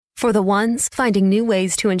For the ones finding new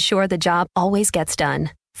ways to ensure the job always gets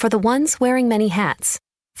done. For the ones wearing many hats.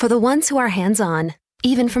 For the ones who are hands-on,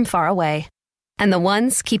 even from far away. And the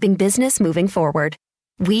ones keeping business moving forward.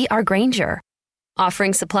 We are Grainger,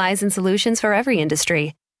 offering supplies and solutions for every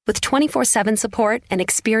industry, with 24/7 support and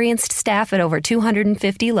experienced staff at over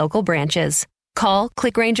 250 local branches. Call,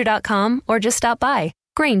 clickgrainger.com, or just stop by.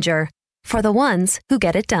 Grainger, for the ones who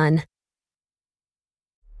get it done.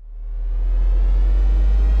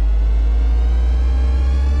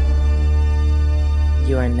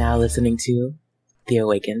 You are now listening to The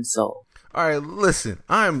Awakened Soul. All right, listen,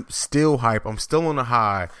 I'm still hype. I'm still on a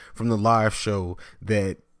high from the live show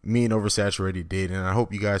that me and Oversaturated did, and I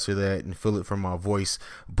hope you guys hear that and feel it from my voice.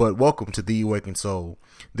 But welcome to The Awakened Soul.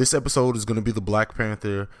 This episode is going to be the Black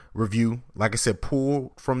Panther review. Like I said,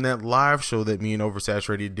 pulled from that live show that me and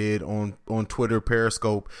Oversaturated did on Twitter,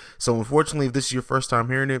 Periscope. So unfortunately, if this is your first time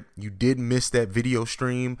hearing it, you did miss that video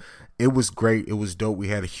stream. It was great. It was dope. We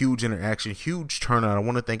had a huge interaction, huge turnout. I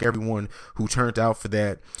want to thank everyone who turned out for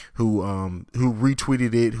that, who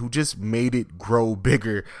retweeted it, who just made it grow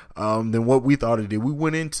bigger than what we thought it did. We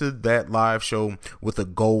went into that live show with a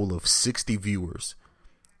goal of 60 viewers,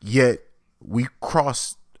 yet we've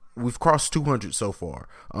crossed 200 so far.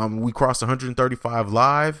 We crossed 135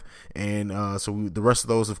 live, and the rest of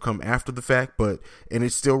those have come after the fact, and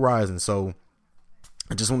it's still rising. So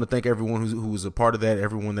I just want to thank everyone who was a part of that,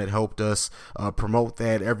 everyone that helped us promote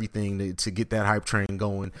that, everything to get that hype train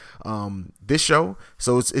going. This show,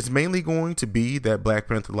 so it's mainly going to be that Black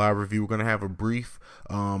Panther live review. We're going to have a brief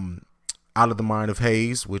Out of the Mind of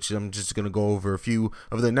Hayes, which I'm just going to go over a few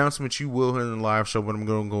of the announcements you will hear in the live show, but I'm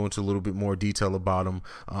going to go into a little bit more detail about them.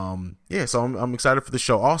 So I'm excited for the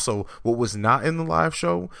show. Also, what was not in the live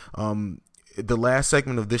show, the last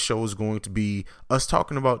segment of this show is going to be us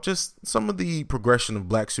talking about just some of the progression of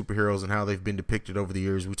black superheroes and how they've been depicted over the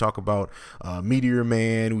years. We talk about Meteor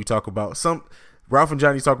Man. We talk about Ralph and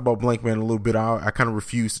Johnny talk about Blank Man a little bit. I kind of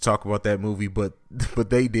refuse to talk about that movie, but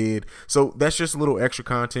they did. So that's just a little extra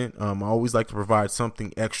content. I always like to provide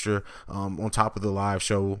something extra on top of the live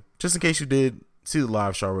show, just in case you did see the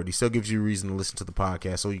live show already. Still gives you a reason to listen to the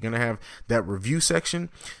podcast. So you're going to have that review section.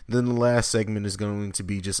 Then the last segment is going to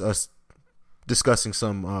be just us discussing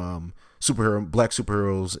some black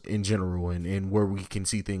superheroes in general and where we can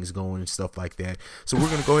see things going and stuff like that. So we're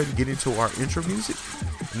going to go ahead and get into our intro music,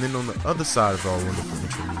 and then on the other side of our wonderful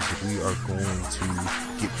intro music, we are going to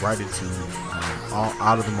get right into all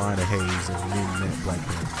Out of the Mind of Hayes and then that Black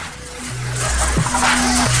Panther.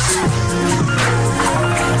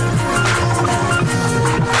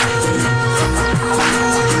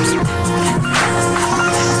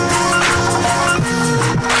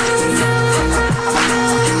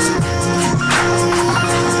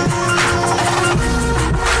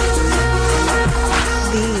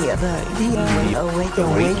 The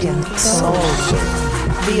awakened soul.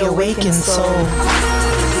 The awakened soul.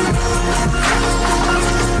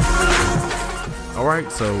 All right,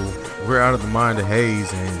 so we're Out of the Mind of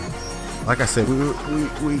Hayes, and like I said, you're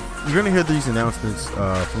gonna hear these announcements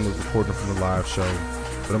from the recording from the live show,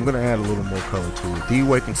 but I'm gonna add a little more color to it. The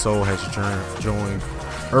Awakened Soul has joined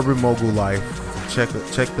Urban Mogul Life. Check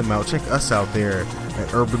them out. Check us out there at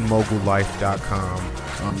urbanmogullife.com.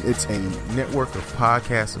 It's a network of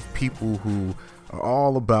podcasts of people who are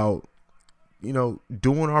all about,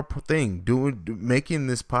 doing our thing, making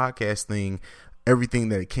this podcast thing everything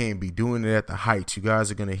that it can be, doing it at the heights. You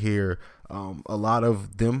guys are going to hear a lot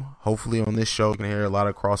of them, hopefully, on this show. You're going to hear a lot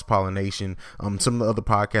of cross-pollination. Some of the other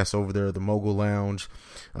podcasts over there, the Mogul Lounge,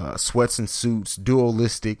 Sweats and Suits,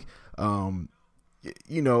 Dualistic, Moguls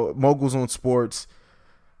on Sports.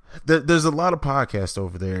 There's a lot of podcasts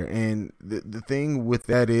over there, and the thing with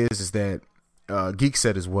that is that Geek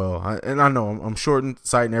Set as well. I know I'm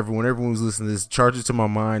short-sighting everyone who's listening to this. Charge it to my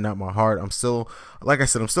mind, not my heart. I'm still, like I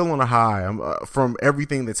said, I'm still on a high. I'm from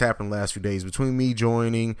everything that's happened the last few days, between me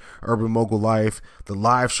joining Urban Mogul Life, the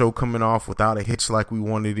live show coming off without a hitch like we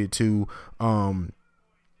wanted it to,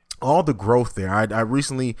 all the growth there. I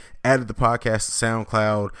recently added the podcast to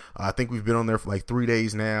SoundCloud. I think we've been on there for like 3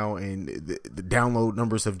 days now, and the download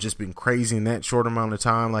numbers have just been crazy in that short amount of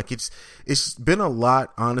time. Like it's been a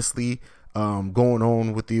lot, honestly, going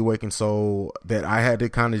on with the Awakened Soul, that I had to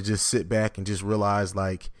kind of just sit back and just realize,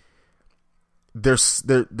 like, it's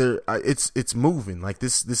moving. Like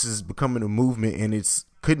this is becoming a movement, and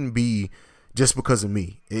couldn't be just because of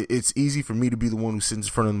me. It's easy for me to be the one who sits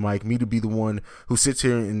in front of the mic, me to be the one who sits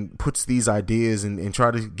here and puts these ideas and try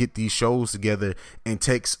to get these shows together and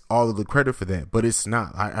takes all of the credit for that. But it's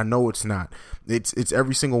not. I know it's not. It's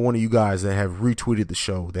every single one of you guys that have retweeted the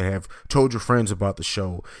show, that have told your friends about the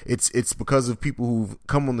show. It's because of people who've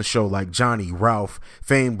come on the show like Johnny, Ralph,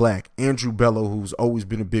 Fame Black, Andrew Bello, who's always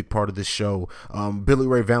been a big part of this show, Billy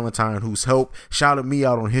Ray Valentine, who's helped shouted me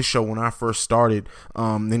out on his show when I first started,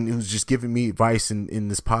 and who's just giving me advice in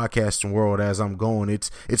this podcasting world as I'm going.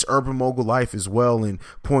 It's Urban Mogul Life as well, and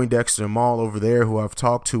Poindexter and Maul over there who I've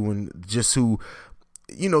talked to, and just who,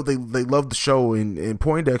 you know, they love the show, and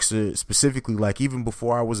Poindexter specifically, like even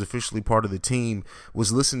before I was officially part of the team,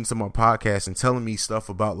 was listening to my podcast and telling me stuff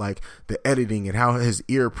about like the editing and how his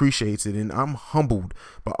ear appreciates it, and I'm humbled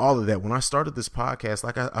by all of that. When I started this podcast,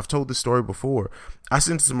 like I've told this story before, I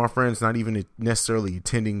sent it to my friends, not even necessarily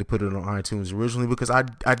intending to put it on iTunes originally, because I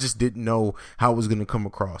just didn't know how it was going to come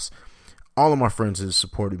across. All of my friends have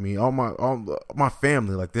supported me, all my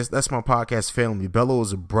family, like that's my podcast family. Bello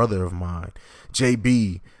is a brother of mine.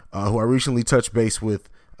 JB, who I recently touched base with,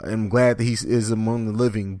 I'm glad that he is among the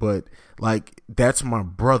living, but like that's my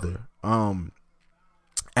brother.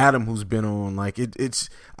 Adam, who's been on, like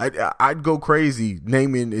I'd go crazy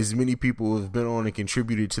naming as many people who have been on and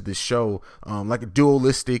contributed to this show, like a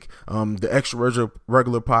Dualistic, the Extra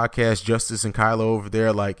Regular Podcast, Justice and Kylo over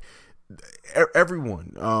there, like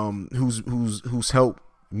everyone who's helped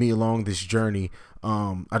me along this journey.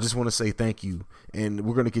 I just want to say thank you, and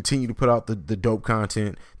we're going to continue to put out the dope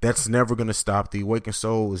content. That's never going to stop. The Awakened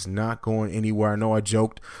Soul is not going anywhere. I know I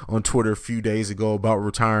joked on Twitter a few days ago about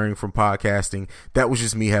retiring from podcasting. That was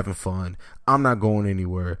just me having fun. I'm not going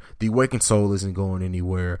anywhere. The Awakened Soul isn't going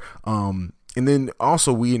anywhere. And then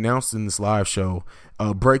also we announced in this live show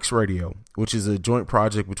Breaks Radio, which is a joint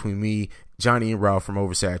project between me, Johnny, and Ralph from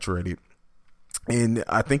Oversaturated. And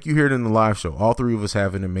I think you hear it in the live show. All three of us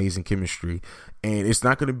have an amazing chemistry, and it's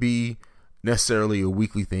not going to be necessarily a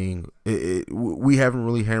weekly thing. We haven't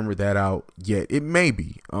really hammered that out yet. It may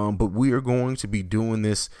be, but we are going to be doing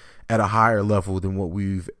this at a higher level than what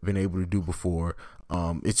we've been able to do before.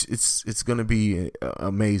 It's going to be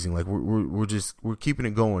amazing. Like we're keeping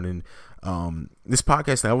it going. And this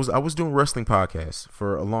podcast, I was doing wrestling podcasts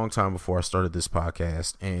for a long time before I started this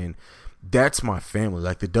podcast, and that's my family.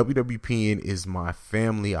 Like the WWPN is my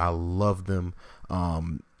family. I love them.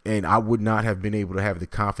 And I would not have been able to have the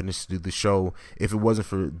confidence to do the show if it wasn't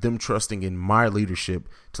for them trusting in my leadership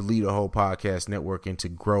to lead a whole podcast network and to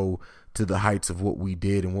grow to the heights of what we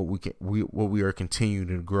did and what we are continuing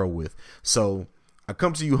to grow with. So I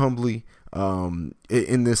come to you humbly,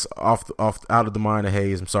 in this off out of the mind of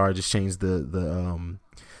Hayes. I'm sorry, I just changed the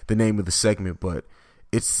name of the segment, but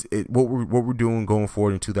what we're doing going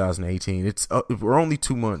forward in 2018. We're only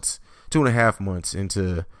 2.5 months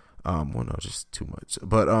into, well, no, just 2 months,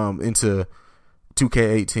 but into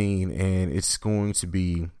 2K18, and it's going to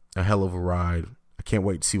be a hell of a ride. I can't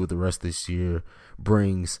wait to see what the rest of this year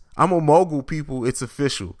brings. I'm a mogul, people. It's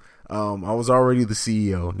official. I was already the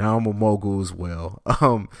CEO. Now I'm a mogul as well.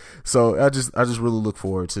 So I just really look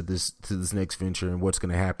forward to this next venture and what's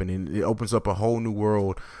going to happen. And it opens up a whole new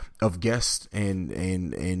world of guests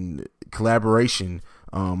and collaboration,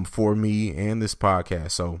 for me and this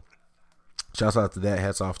podcast. So shouts out to that.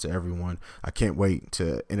 Hats off to everyone. I can't wait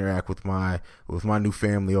to interact with my new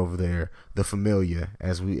family over there, the familia,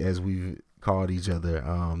 as we called each other,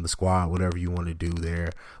 the squad, whatever you want to do there.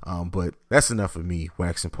 But that's enough of me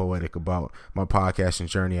waxing poetic about my podcasting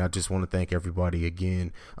journey. I just want to thank everybody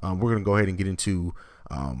again. We're going to go ahead and get into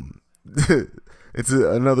it's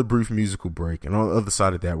another brief musical break. And on the other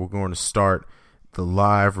side of that, we're going to start the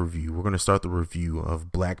live review. We're going to start the review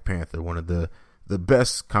of Black Panther, one of the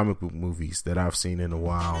best comic book movies that I've seen in a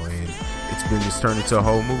while, and it's turned into a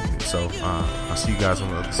whole movement. So I'll see you guys on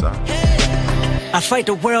the other side. I fight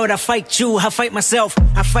the world, I fight you, I fight myself,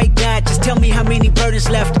 I fight God, just tell me how many burdens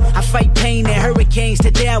left. I fight pain and hurricanes,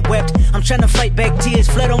 today I wept. I'm trying to fight back tears,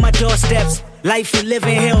 flood on my doorsteps. Life and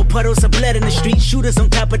living hell, puddles of blood in the street, shooters on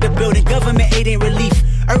top of the building, government aid ain't relief.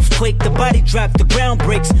 Earthquake, the body drop, the ground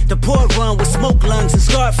breaks, the poor run with smoke lungs and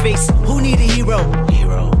scarred face. Who need a hero?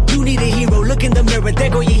 You need a hero, look in the mirror, there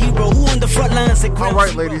go your hero. Who on the front lines? All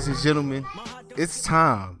right, ladies and gentlemen, it's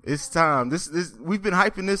time. This we've been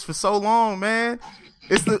hyping this for so long, man.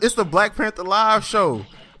 It's the Black Panther live show.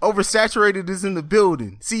 Oversaturated is in the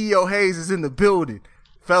building. CEO Hayes is in the building,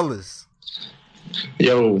 fellas.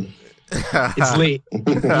 Yo, it's lit.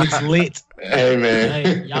 It's lit. Hey man,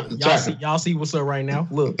 hey, y'all Y'all see what's up right now.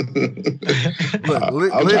 Look, I'm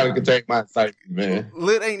trying to contain my excitement, man.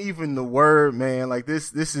 Lit ain't even the word, man. Like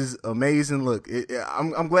this is amazing. Look,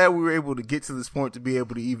 I'm glad we were able to get to this point to be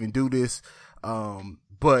able to even do this.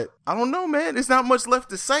 But I don't know, man. There's not much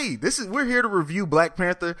left to say. We're here to review Black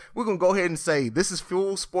Panther. We're going to go ahead and say this is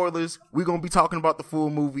full spoilers. We're going to be talking about the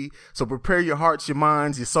full movie. So prepare your hearts, your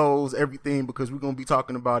minds, your souls, everything, because we're going to be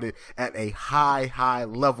talking about it at a high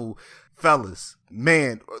level. Fellas,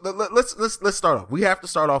 man, let's start off. We have to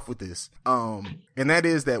start off with this. And that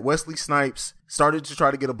is that Wesley Snipes started to try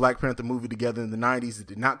to get a Black Panther movie together in the 90s. It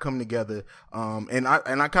did not come together. And I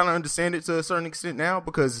kind of understand it to a certain extent now,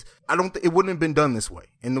 because it wouldn't have been done this way.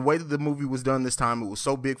 And the way that the movie was done this time, it was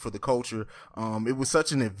so big for the culture. It was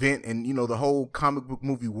such an event, and the whole comic book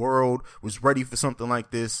movie world was ready for something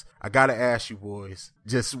like this. I gotta ask you boys,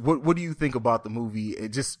 just what do you think about the movie?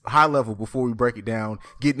 Just high level before we break it down,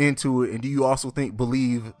 getting into it. And do you also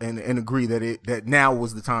believe and agree that now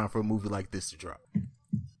was the time for a movie like this to drop?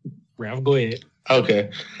 Ralph, go ahead. Okay.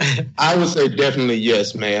 I would say definitely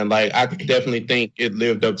yes, man. Like, I definitely think it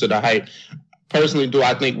lived up to the hype. Personally, do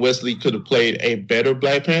I think Wesley could have played a better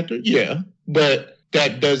Black Panther? Yeah. But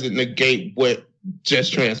that doesn't negate what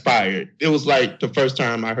just transpired. It was like the first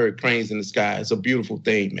time I heard cranes in the sky. It's a beautiful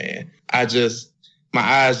thing, man. My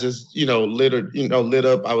eyes just, lit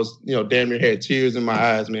up. I was, damn near had tears in my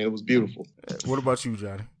eyes, man. It was beautiful. What about you,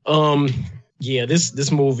 Johnny? Yeah,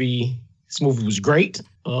 this movie was great.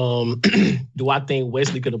 Do I think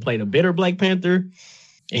Wesley could have played a better Black Panther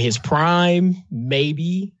in his prime?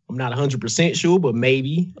 Maybe. I'm not 100% sure, but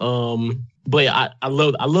maybe. But I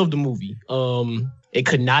love the movie. It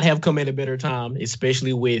could not have come at a better time,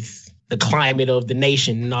 especially with the climate of the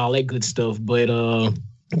nation and all that good stuff. But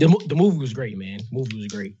the movie was great, man. The movie was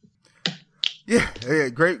great. Yeah,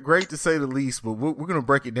 great to say the least. But we're gonna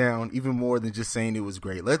break it down even more than just saying it was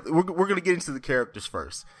great. We're gonna get into the characters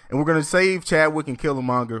first, and we're gonna save Chadwick and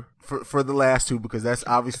Killmonger for the last two, because that's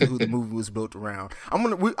obviously who the movie was built around. I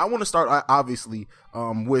want to start obviously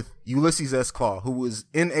with Ulysses S. Claw, who was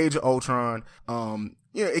in Age of Ultron.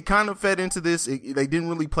 It kind of fed into this. They didn't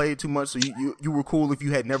really play it too much, so you were cool if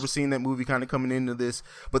you had never seen that movie kind of coming into this.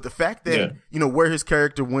 But the fact that, where his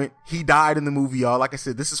character went, he died in the movie, y'all. Like I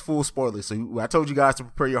said, this is full spoilers, so I told you guys to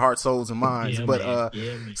prepare your hearts, souls, and minds.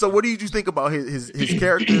 So what did you think about his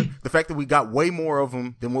character? The fact that we got way more of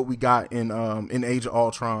him than what we got in Age of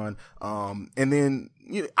Ultron. And then,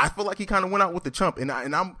 I feel like he kind of went out with the chump, and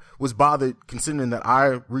I was bothered considering that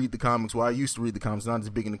I read the comics. Well, I used to read the comics, not as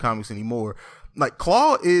big in the comics anymore. Like,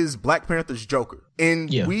 Claw is Black Panther's Joker, and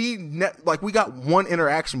we got one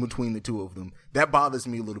interaction between the two of them. That bothers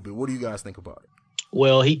me a little bit. What do you guys think about it?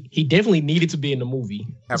 Well, he definitely needed to be in the movie.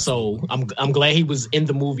 Absolutely. So I'm glad he was in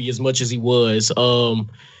the movie as much as he was.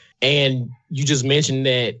 And you just mentioned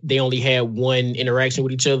that they only had one interaction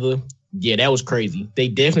with each other. Yeah, that was crazy. They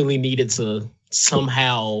definitely needed to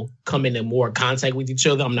somehow come into more contact with each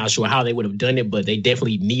other. I'm not sure how they would have done it, but they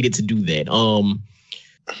definitely needed to do that.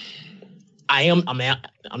 I'm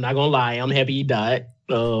not gonna lie, I'm happy he died.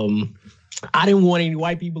 I didn't want any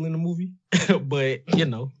white people in the movie, but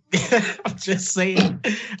I'm just saying,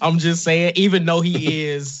 even though he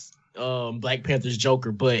is Black Panther's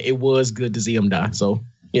Joker, but it was good to see him die. So,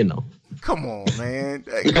 Come on, man.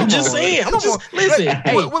 I'm just saying. Listen.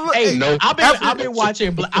 I've been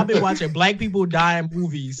watching Black people die in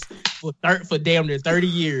movies for damn near 30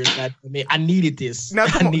 years. I needed this. Now,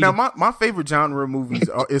 my favorite genre of movies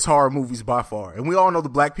is horror movies by far, and we all know the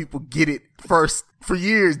Black people get it first for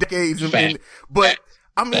years, decades. But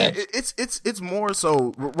I mean, it's more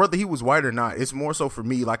so, whether he was white or not, it's more so for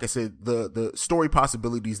me. Like I said, the story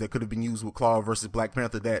possibilities that could have been used with Claw versus Black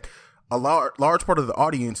Panther that a large part of the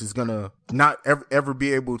audience is gonna not ever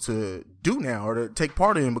be able to do now or to take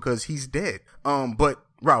part in because he's dead. But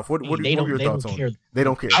Ralph, what are your thoughts on it? They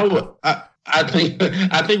don't care. I think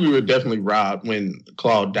we were definitely robbed when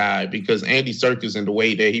Claw died, because Andy Serkis and the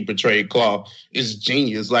way that he portrayed Claw is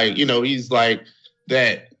genius. Like, he's like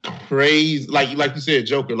that crazy, like you said,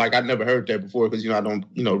 Joker. Like, I never heard that before because I don't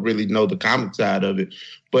really know the comic side of it,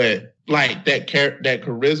 but like that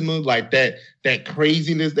charisma, like that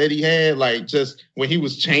craziness that he had, like just when he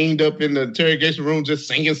was chained up in the interrogation room, just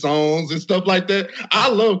singing songs and stuff like that. I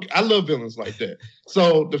love villains like that.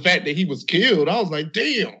 So the fact that he was killed, I was like,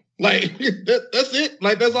 damn, like that's it,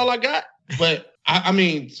 like that's all I got. But I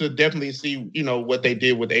mean, to definitely see, what they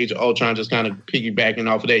did with Age of Ultron, just kind of piggybacking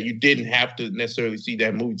off of that, you didn't have to necessarily see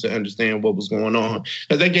that movie to understand what was going on,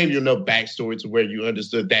 because they gave you enough backstory to where you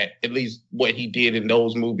understood that, at least what he did in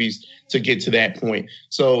those movies to get to that point.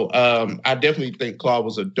 So I definitely think Claw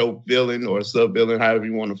was a dope villain or a sub-villain, however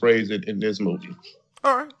you want to phrase it, in this movie.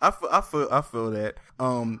 All right, I feel that.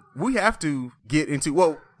 We have to get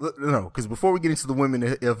into because before we get into the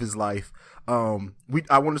women of his life,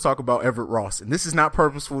 I want to talk about Everett Ross, and this is not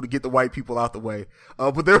purposeful to get the white people out the way,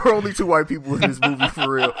 but there were only two white people in this movie for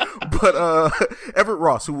real. But Everett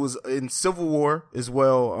Ross, who was in Civil War as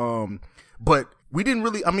well, but we didn't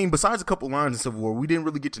really, besides a couple lines in Civil War, we didn't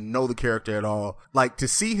really get to know the character at all. Like, to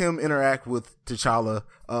see him interact with T'Challa,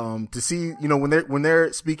 to see, when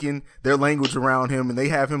they're speaking their language around him and they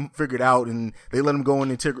have him figured out and they let him go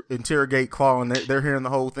and interrogate Claw and they're hearing the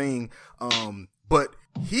whole thing. But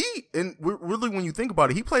really, when you think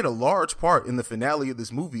about it, he played a large part in the finale of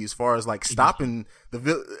this movie as far as like stopping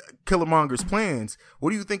the Killermonger's plans. What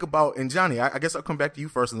do you think about, and Johnny, I guess I'll come back to you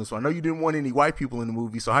first on this one. I know you didn't want any white people in the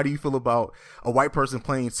movie, so how do you feel about a white person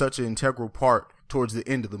playing such an integral part towards the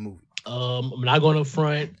end of the movie? I'm not going to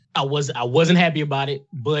front. I wasn't happy about it,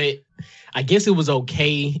 but I guess it was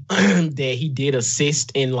okay that he did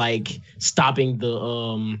assist in like stopping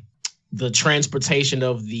the transportation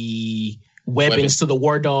of the weapons to the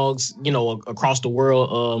war dogs, across the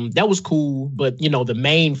world. That was cool, but the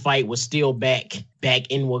main fight was still back on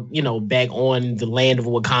the land of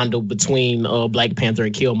Wakanda between Black Panther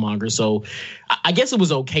and Killmonger. So I guess it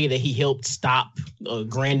was okay that he helped stop a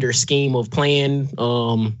grander scheme of plan.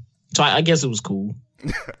 So I guess it was cool.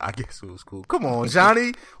 I guess it was cool. Come on,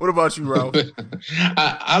 Johnny. What about you, Ralph?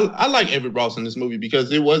 I like Everett Ross in this movie because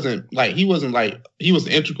he was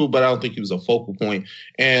integral, but I don't think he was a focal point.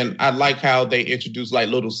 And I like how they introduced like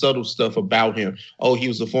little subtle stuff about him. Oh, he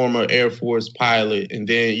was a former Air Force pilot, and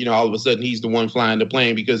then all of a sudden he's the one flying the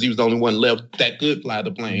plane because he was the only one left that could fly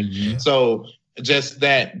the plane. Mm-hmm. So just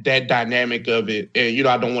that dynamic of it, and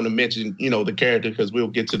I don't want to mention the character because we'll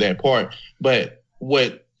get to that part, but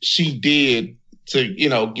what she did to,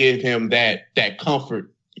 give him that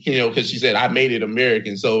comfort, because she said, I made it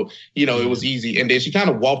American. So, it was easy. And then she kind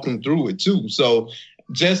of walked him through it too. So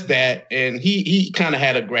just that. And he kind of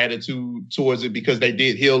had a gratitude towards it because they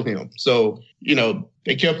did heal him. So,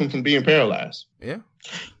 they kept him from being paralyzed. Yeah.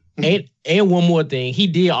 And one more thing, he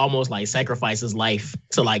did almost like sacrifice his life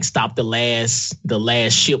to like stop the last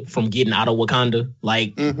ship from getting out of Wakanda.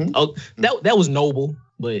 Like, that was noble,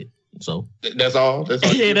 but so that's all.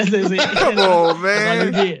 Yeah, that's it. Come on,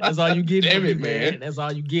 man. That's all you get. Damn it, man. That's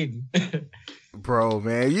all you get. Bro,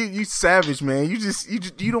 man, you savage, man. You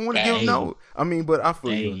don't want to give him no. But I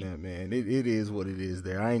feel you on that, man. It is what it is.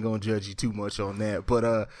 There, I ain't gonna judge you too much on that.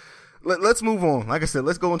 But let's move on. Like I said,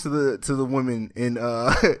 let's go into the women in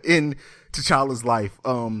T'Challa's life.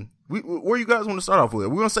 Where you guys want to start off with?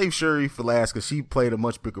 We're gonna save Shuri for last because she played a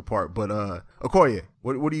much bigger part. But Okoye,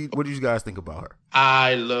 what do you guys think about her?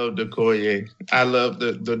 I love Okoye. I love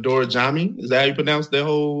the Dora Jami. Is that how you pronounce that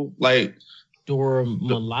whole like Dora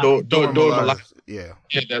Milaje? Dora Milaje. Yeah,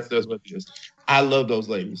 that's what it is. I love those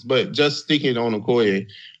ladies. But just sticking on Okoye,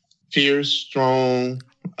 fierce, strong,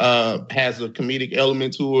 has a comedic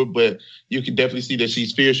element to her, but you can definitely see that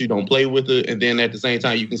she's fierce. You don't play with her, and then at the same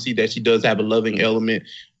time, you can see that she does have a loving element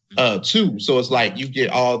too. So it's like you get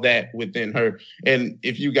all that within her. And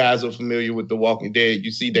if you guys are familiar with The Walking Dead,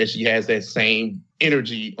 you see that she has that same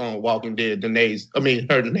energy on Walking Dead. her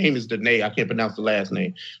name is Danae. I can't pronounce the last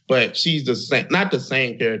name, but she's the same, not the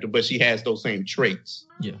same character, but she has those same traits.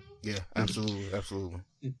 Yeah, absolutely.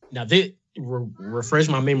 Now, refresh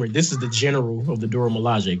my memory. This is the general of the Dora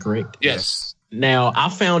Milaje, correct? Yes. Now, I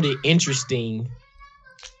found it interesting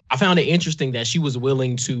that she was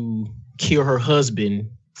willing to kill her husband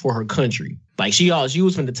for her country. Like she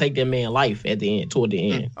was going to take that man's life toward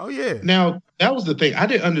the end. Oh yeah. Now that was the thing I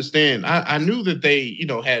didn't understand. I knew that they,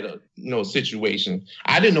 had a situation.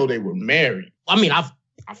 I didn't know they were married. I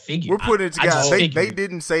figured. We're putting it together. They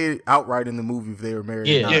didn't say it outright in the movie if they were married.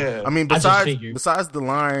 Yeah. Besides the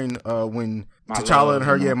line when T'Challa and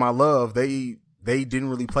her, my love, they didn't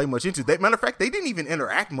really play much into that. Matter of fact, they didn't even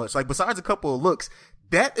interact much. Like besides a couple of looks,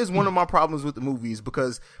 that is one of my problems with the movies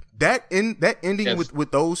because that ending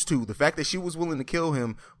with those two, the fact that she was willing to kill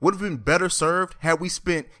him would have been better served had we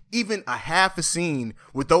spent even a half a scene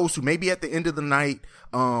with those two, maybe at the end of the night,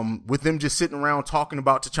 with them just sitting around talking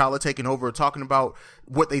about T'Challa taking over, talking about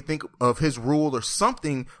what they think of his rule or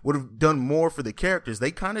something would have done more for the characters.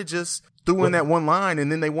 They kind of just threw in that one line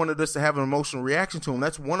and then they wanted us to have an emotional reaction to him.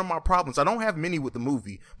 That's one of my problems. I don't have many with the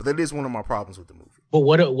movie, but that is one of my problems with the movie. But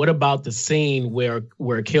what about the scene where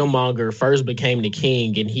Killmonger first became the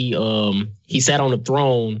king and he sat on the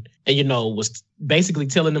throne and was basically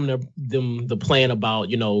telling them the plan about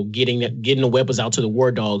getting the weapons out to the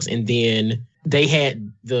war dogs, and then they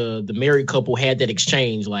had the married couple had that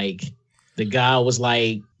exchange, like the guy was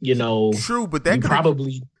like, true, but that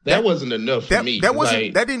That wasn't enough for me. That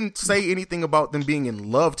wasn't. That didn't say anything about them being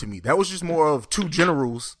in love to me. That was just more of two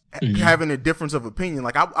generals having a difference of opinion.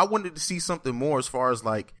 Like I wanted to see something more as far as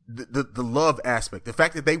like the love aspect, the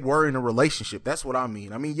fact that they were in a relationship. That's what I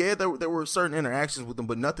mean. I mean, yeah, there were certain interactions with them,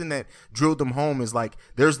 but nothing that drilled them home is like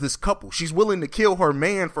there's this couple. She's willing to kill her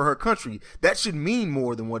man for her country. That should mean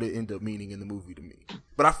more than what it ended up meaning in the movie to me.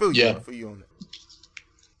 But I feel you. I feel you on that.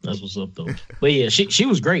 That's what's up though. But yeah, she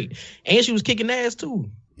was great, and she was kicking ass too.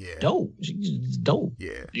 Yeah, dope. She's dope.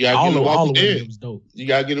 Yeah, you gotta get in Walking Dead. Was dope. You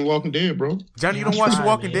gotta get in Walking Dead, bro. Johnny, you don't watch The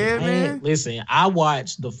Walking Dead, man? Listen, I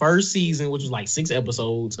watched the first season, which was like 6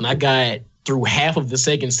 episodes, and I got through half of the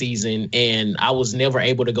second season, and I was never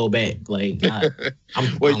able to go back. Like, that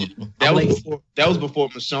was before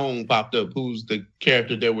Michonne popped up, who's the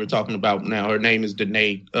character that we're talking about now. Her name is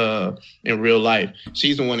Danae in real life.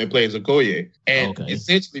 She's the one that plays Okoye. And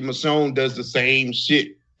essentially, Michonne does the same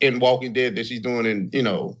shit in Walking Dead that she's doing in,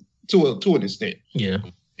 to an extent. Yeah.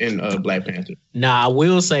 In Black Panther. Now, I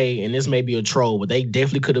will say, and this may be a troll, but they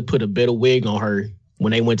definitely could have put a better wig on her when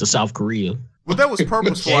they went to South Korea. Well, that was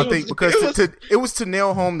purposeful, I think, because it was to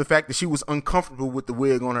nail home the fact that she was uncomfortable with the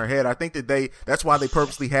wig on her head. I think that that's why they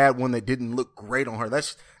purposely had one that didn't look great on her.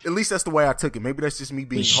 At least that's the way I took it. Maybe that's just me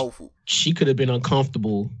being hopeful. She could have been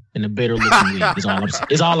uncomfortable in a better looking wig.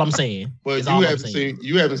 Is all I'm saying. But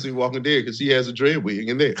you haven't seen Walking Dead because she has a dread wig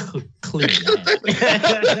in there. Clearly,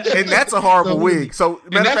 and that's a horrible wig. So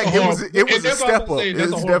matter of fact, it was a step up. It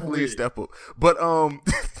was definitely a step up. But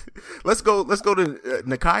let's go to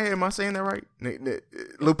Nakia. Am I saying that right?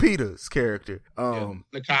 Lupita's character.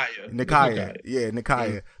 Nakia. Yeah, Nakia.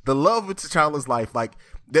 Mm-hmm. The love of T'Challa's life, like.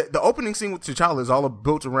 The opening scene with T'Challa is all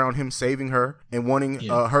built around him saving her and wanting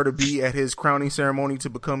her to be at his crowning ceremony to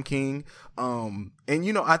become king. And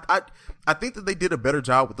I think that they did a better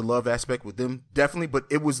job with the love aspect with them, definitely. But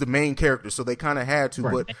it was the main character, so they kind of had to.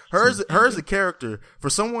 Right. But her as a character, for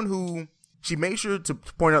someone who. She made sure to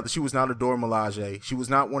point out that she was not a Dora Milaje. She was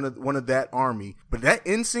not one of that army. But that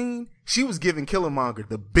end scene, she was giving Killmonger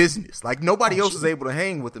the business. Like nobody else was able to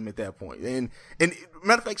hang with him at that point. And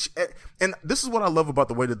matter of fact, and this is what I love about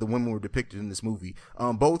the way that the women were depicted in this movie.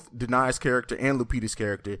 Both Denai's character and Lupita's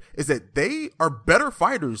character is that they are better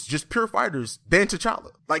fighters, just pure fighters, than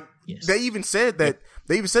T'Challa. Like they even said that.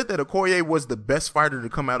 They even said that Okoye was the best fighter to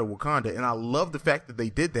come out of Wakanda, and I love the fact that they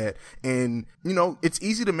did that. And, it's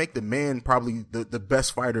easy to make the man probably the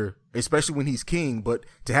best fighter, especially when he's king, but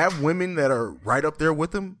to have women that are right up there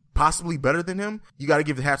with him, possibly better than him, you got to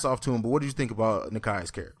give the hats off to him. But what do you think about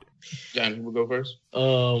Nakai's character? John, we'll go first.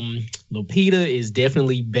 Lupita is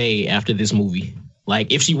definitely bae after this movie.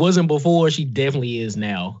 Like, if she wasn't before, she definitely is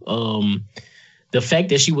now. The fact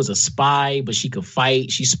that she was a spy, but she could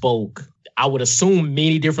fight, she spoke, I would assume,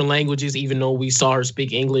 many different languages, even though we saw her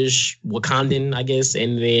speak English, Wakandan, I guess,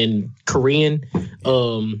 and then Korean.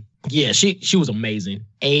 She was amazing.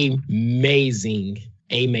 Amazing.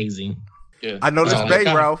 Yeah. I know that's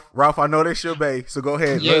bae, Ralph. Ralph, I know that's your bae. So go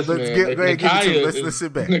ahead. Yes, let's get let's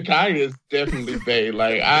sit back. Nakia is definitely bae.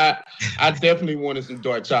 Like I definitely wanted some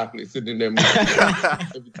dark chocolate sitting in that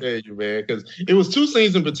movie. Let me tell you, man, because it was 2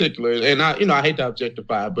 scenes in particular, and I hate to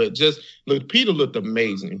objectify, but just Lupita looked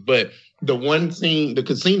amazing. But the one scene, the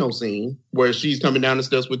casino scene, where she's coming down the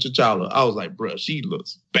steps with T'Challa, I was like, bruh, she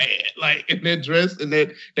looks bad. Like in that dress and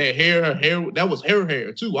that hair, her hair, that was her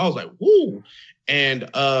hair too. I was like, woo. And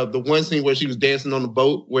the one scene where she was dancing on the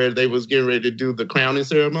boat where they was getting ready to do the crowning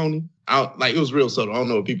ceremony, it was real subtle. I don't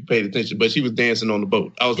know if people paid attention, but she was dancing on the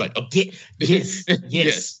boat. I was like, oh. Yes.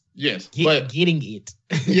 Getting it.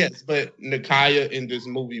 Yes, but Nakia in this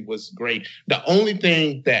movie was great. The only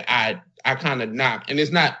thing that I kind of knock, and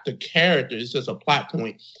it's not the character, it's just a plot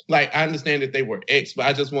point. Like, I understand that they were ex, but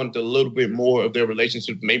I just wanted a little bit more of their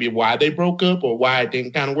relationship, maybe why they broke up or why it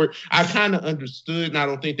didn't kind of work. I kind of understood, and I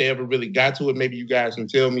don't think they ever really got to it. Maybe you guys can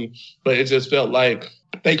tell me, but it just felt like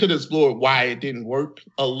they could explore why it didn't work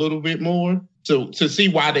a little bit more to see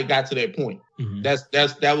why they got to that point. Mm-hmm.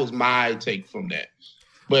 That was my take from that.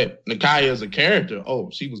 But Nakia as a character,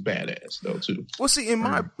 she was badass though too. Well, see, in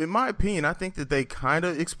my opinion, I think that they kind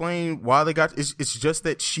of explain why they got. It's just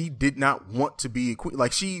that she did not want to be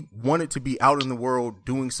like she wanted to be out in the world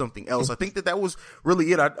doing something else. I think that was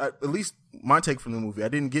really it. I at least my take from the movie. I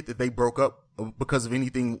didn't get that they broke up because of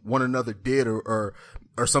anything one another did or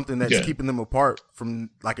something that's keeping them apart from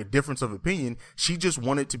like a difference of opinion. She just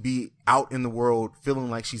wanted to be out in the world, feeling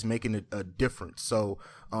like she's making a difference. So,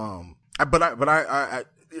 but I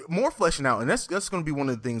more fleshing out, and that's going to be one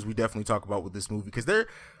of the things we definitely talk about with this movie, because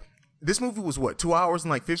this movie was what, 2 hours and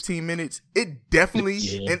like 15 minutes. It definitely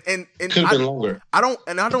and could have been longer. I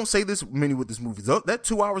don't say this many with this movie. That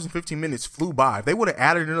 2 hours and 15 minutes flew by. If they would have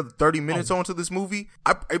added another 30 minutes onto this movie,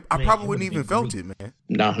 I probably wouldn't even felt it, man.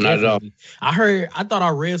 No, not at all. I thought I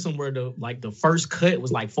read somewhere the first cut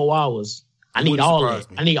was like 4 hours. I need all that.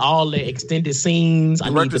 I need all the extended scenes. I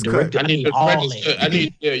need the director. I need all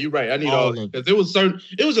that. You're right. I need all that. Because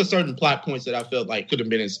it was a certain plot points that I felt like could have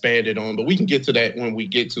been expanded on, but we can get to that when we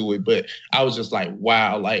get to it. But I was just like,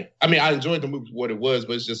 wow. Like, I mean, I enjoyed the movie for what it was,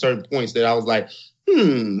 but it's just certain points that I was like,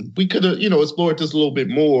 we could have, explored this a little bit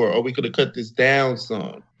more, or we could have cut this down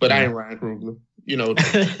some. But I ain't Ryan Coogler.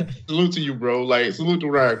 Salute to you, bro. Like, salute to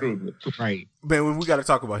Ryan Coogler. Right. Man, we got to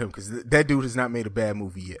talk about him because that dude has not made a bad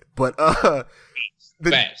movie yet. But the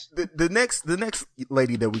next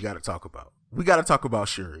lady that we got to talk about,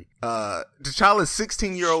 Shuri. T'Challa's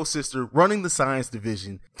 16-year-old sister running the science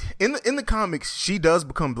division. In the comics, she does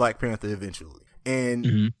become Black Panther eventually.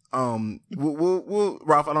 And we'll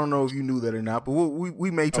Ralph, I don't know if you knew that or not, but we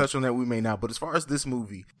may touch on that, we may not. But as far as this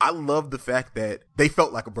movie, I love the fact that they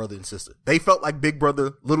felt like a brother and sister. They felt like big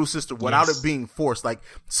brother, little sister without it being forced. Like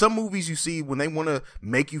some movies you see when they want to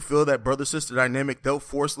make you feel that brother sister dynamic, they'll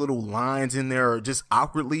force little lines in there or just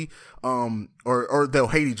awkwardly, or they'll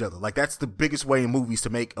hate each other. Like that's the biggest way in movies to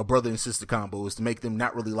make a brother and sister combo, is to make them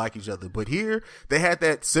not really like each other. But here they had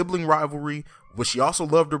that sibling rivalry. But she also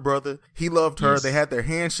loved her brother. He loved her. Yes. They had their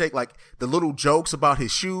handshake, like the little jokes about his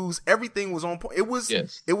shoes. Everything was on point. It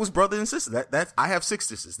was brother and sister. That's I have 6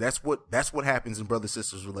 sisters. That's what happens in brother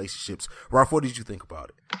sisters relationships. Ralph, what did you think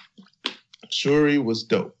about it? Shuri was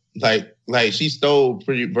dope. Like she stole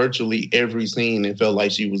virtually every scene it felt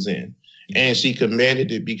like she was in. And she commanded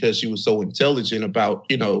it because she was so intelligent about,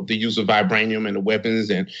 the use of vibranium and the weapons.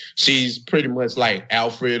 And she's pretty much like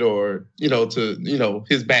Alfred or,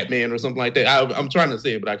 his Batman or something like that. I'm trying to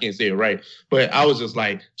say it, but I can't say it right. But I was just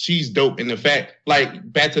like, she's dope. And the fact,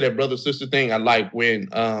 like, back to that brother-sister thing, I like when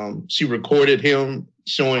she recorded him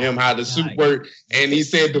showing him how the suit worked. And he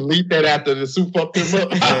said, delete that after the suit fucked him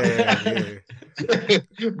up.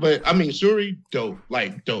 But, I mean, Shuri, dope.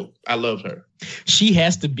 Like, dope. I love her. She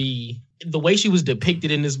has to be... The way she was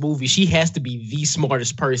depicted in this movie, she has to be the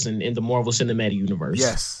smartest person in the Marvel Cinematic Universe.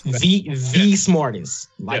 Yes. The smartest.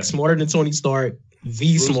 Like smarter than Tony Stark,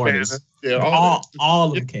 the Bruce smartest. Banner. Yeah, all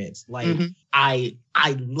of the cats. Like I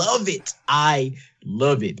love it. I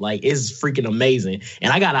love it. Like it's freaking amazing.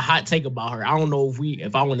 And I got a hot take about her. I don't know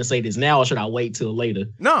if I want to say this now or should I wait till later?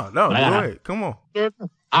 No, go ahead. Come on. All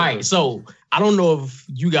right. So I don't know if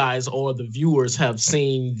you guys or the viewers have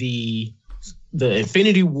seen the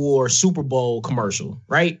Infinity War Super Bowl commercial,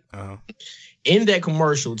 right? Uh-huh. In that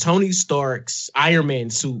commercial, Tony Stark's Iron Man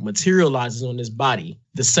suit materializes on his body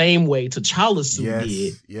the same way T'Challa's suit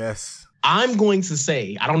did. Yes. I'm going to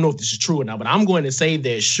say, I don't know if this is true or not, but I'm going to say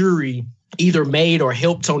that Shuri either made or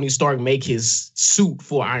helped Tony Stark make his suit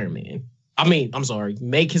for Iron Man.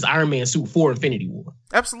 Make his Iron Man suit for Infinity War.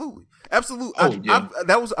 Absolutely. I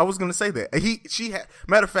was going to say that.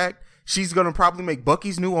 Matter of fact, she's going to probably make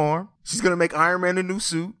Bucky's new arm. She's going to make Iron Man a new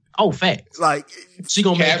suit. Oh, facts. Like, she's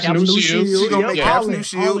going to make Cap's new shield. She's going to make Cap's new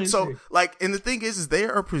shield. So, like, and the thing is they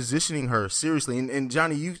are positioning her seriously. And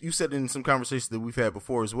Johnny, you said in some conversations that we've had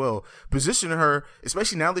before as well, positioning her,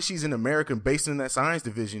 especially now that she's an American based in that science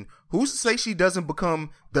division, who's to say she doesn't become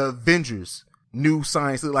the Avengers' new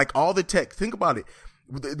science? Like, all the tech. Think about it.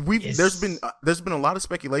 There's been a lot of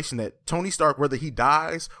speculation that Tony Stark, whether he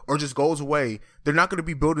dies or just goes away, they're not going to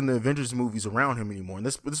be building the Avengers movies around him anymore. And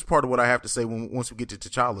this is part of what I have to say once we get to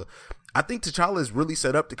T'Challa. I think T'Challa is really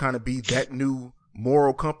set up to kind of be that new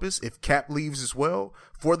moral compass if Cap leaves as well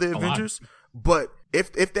for the Avengers. But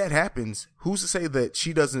if that happens, who's to say that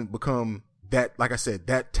she doesn't become that, like I said,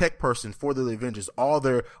 that tech person for the Avengers, all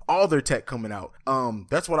their tech coming out.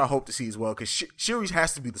 That's what I hope to see as well, because Shuri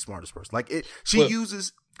has to be the smartest person. Like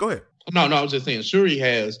uses. Go ahead. No, I was just saying Shuri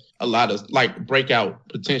has a lot of like breakout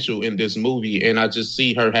potential in this movie, and I just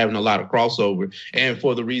see her having a lot of crossover. And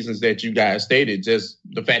for the reasons that you guys stated, just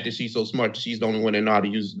the fact that she's so smart, she's the only one that know how to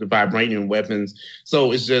use the vibranium weapons.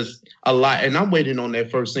 So it's just a lot. And I'm waiting on that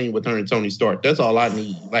first scene with her and Tony Stark. That's all I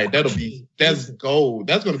need. Like that's gold.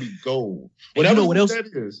 That's gonna be gold. Whatever what else that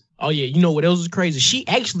is. Oh yeah, you know what else is crazy? She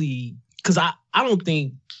actually, because I don't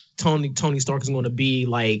think Tony Stark is going to be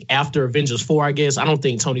like after Avengers 4, I guess. I don't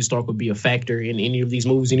think Tony Stark would be a factor in any of these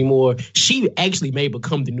movies anymore. She actually may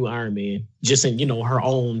become the new Iron Man, just in, her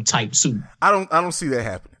own type suit. I don't see that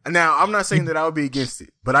happening. Now, I'm not saying that I would be against it,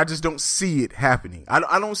 but I just don't see it happening.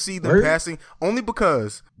 I don't see them passing, only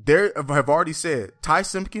because they have already said Ty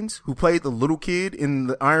Simpkins, who played the little kid in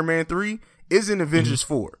the Iron Man 3, is in Avengers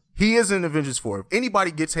 4. He is in Avengers 4. If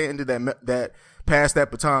anybody gets handed that past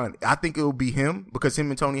that baton, I think it will be him, because him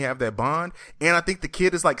and Tony have that bond. And I think the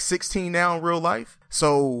kid is like 16 now in real life.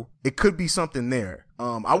 So it could be something there.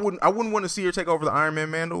 I wouldn't want to see her take over the Iron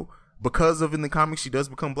Man mantle, because of in the comics she does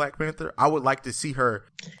become Black Panther. I would like to see her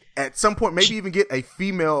at some point maybe even get a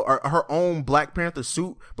female or her own Black Panther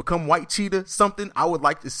suit, become White Cheetah, something. I would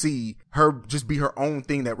like to see her just be her own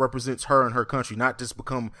thing that represents her and her country, not just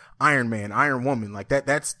become Iron Man, Iron Woman. Like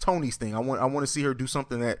that's Tony's thing. I want to see her do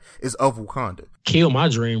something that is of Wakanda. Kill my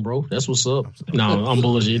dream, bro. That's what's up. No, I'm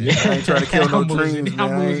bullshitting. I ain't trying to kill no dreams,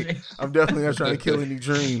 man. I'm definitely not trying to kill any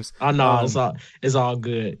dreams. I know, it's all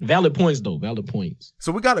good. Valid points, though. Valid points.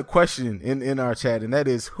 So we got a question in our chat, and that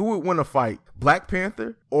is, who would win a fight, Black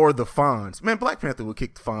Panther or the Fonz? Man, Black Panther would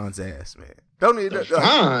kick the Fonz ass, man. Don't need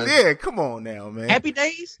yeah, come on now, man. Happy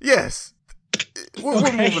Days? Yes. We're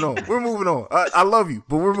moving on. We're moving on. I love you,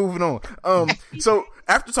 but we're moving on. So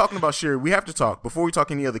after talking about Shuri, we have to talk, before we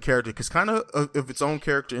talk any other character, because kind of its own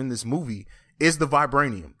character in this movie is the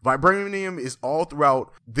vibranium. Vibranium is all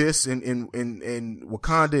throughout this and in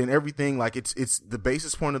Wakanda and everything. Like it's the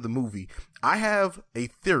basis point of the movie. I have a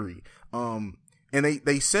theory. And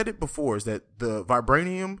they said it before, is that the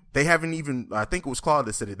vibranium, they haven't even, I think it was Claude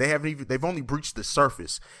that said it, they've only breached the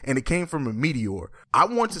surface, and it came from a meteor. I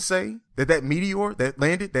want to say that meteor that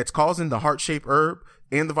landed, that's causing the heart-shaped herb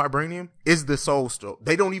and the vibranium, is the Soul Stone.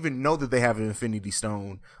 They don't even know that they have an Infinity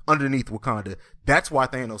Stone underneath Wakanda. That's why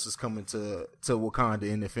Thanos is coming to Wakanda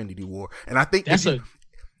in Infinity War. And I think if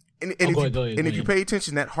you pay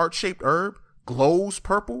attention, that heart-shaped herb glows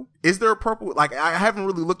purple. Is there a purple? Like, I haven't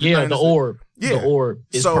really looked at the orb. Yeah. The orb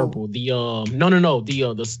is purple. The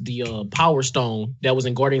the Power Stone that was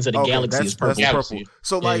in Guardians of the Galaxy is purple. That's purple.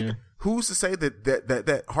 So like, who's to say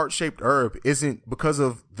that heart-shaped herb isn't because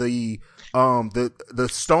of the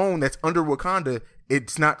stone that's under Wakanda?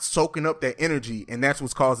 It's not soaking up that energy, and that's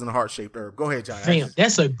what's causing the heart-shaped herb. Go ahead, John. Damn,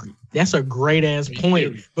 that's a great ass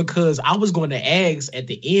point, because I was going to ask at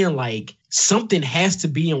the end, like, something has to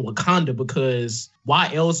be in Wakanda, because why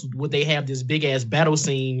else would they have this big ass battle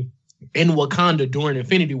scene in Wakanda during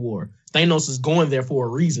Infinity War? Thanos is going there for a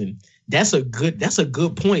reason. That's a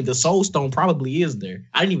good point. The Soul Stone probably is there.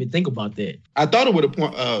 I didn't even think about that. I thought it would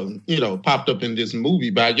have popped up in this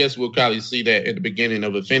movie, but I guess we'll probably see that at the beginning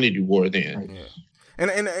of Infinity War then. Yeah. And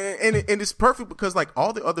it's perfect, because like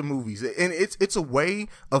all the other movies, and it's a way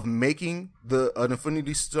of making an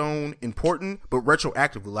Infinity Stone important, but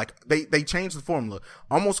retroactively. Like they changed the formula.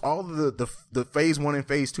 Almost all of the Phase 1 and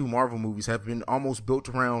Phase 2 Marvel movies have been almost built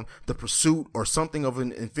around the pursuit or something of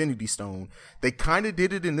an Infinity Stone. They kind of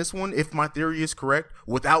did it in this one, if my theory is correct,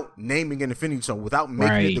 without naming an Infinity Stone, without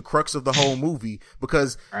making it the crux of the whole movie,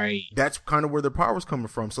 because that's kind of where their power's coming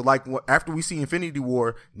from. So like, after we see Infinity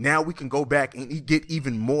War, now we can go back and get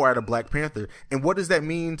even more out of Black Panther. And what does that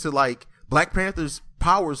mean to, like, Black Panther's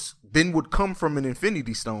powers then would come from an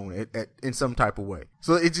Infinity Stone in some type of way.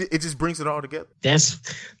 So it just brings it all together. That's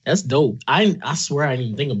dope. I swear I didn't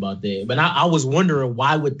even think about that. But I was wondering,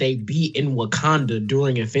 why would they be in Wakanda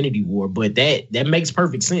during Infinity War? But that makes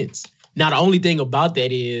perfect sense. Now, the only thing about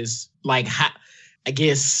that is, like,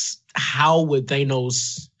 how would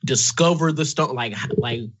Thanos discover the stone? Like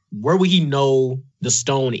where would he know the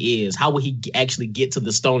stone is? How would he actually get to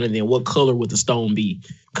the stone? And then what color would the stone be?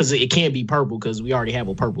 Because it can't be purple, because we already have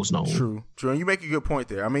a purple stone. True. And you make a good point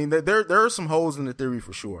there. I mean, there are some holes in the theory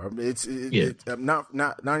for sure. I mean, it's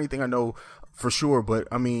not anything I know for sure, but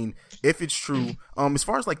I mean, if it's true, as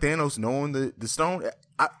far as like Thanos knowing the stone,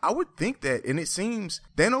 I would think that, and it seems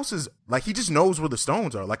Thanos is like, he just knows where the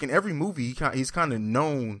stones are. Like in every movie, he's kind of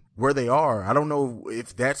known where they are. I don't know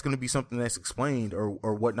if that's going to be something that's explained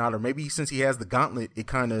or whatnot, or maybe since he has the gauntlet, it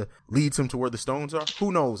kind of leads him to where the stones are.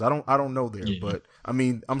 Who knows? I don't know there, but I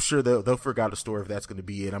mean, I'm sure they'll figure out a story if that's going to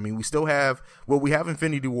be it. I mean, we still have we have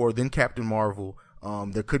Infinity War, then Captain Marvel.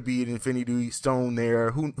 There could be an Infinity Stone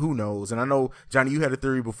there. Who knows? And I know, Johnny, you had a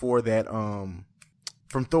theory before that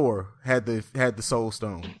from Thor had the Soul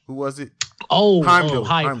Stone. Who was it?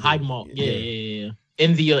 Heimdall. Yeah.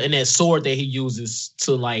 In that sword that he uses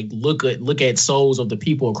to like look at souls of the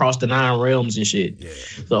people across the 9 realms and shit. Yeah.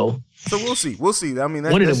 So we'll see. I mean,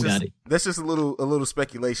 that's just a little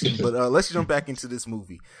speculation. But let's jump back into this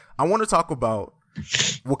movie. I want to talk about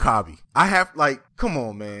Wakabi. I have, like, come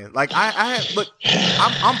on, man. Like, I'm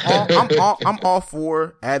all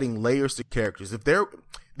for adding layers to characters.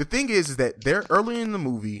 The thing is that they're early in the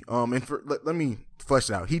movie. Let me flesh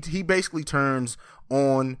it out. He basically turns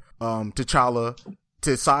on T'Challa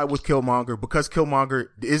to side with Killmonger because Killmonger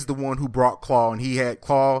is the one who brought Claw, and he had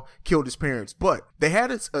Claw killed his parents. But they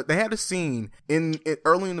had a scene in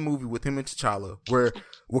early in the movie with him and T'Challa where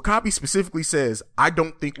W'Kabi specifically says, "I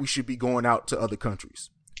don't think we should be going out to other countries."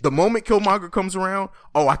 The moment Killmonger comes around,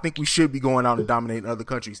 I think we should be going out and dominating other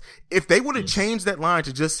countries. If they would have changed that line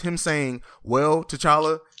to just him saying, "Well,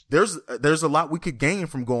 T'Challa, there's a lot we could gain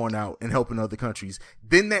from going out and helping other countries,"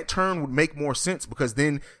 then that turn would make more sense, because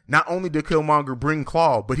then not only did Killmonger bring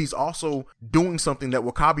Claw, but he's also doing something that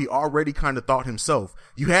W'Kabi already kind of thought himself.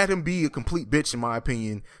 You had him be a complete bitch, in my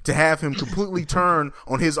opinion, to have him completely turn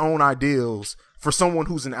on his own ideals for someone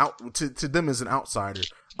who's to them as an outsider.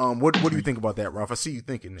 What do you think about that, Ralph? I see you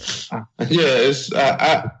thinking that.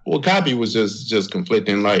 W'Kabi was just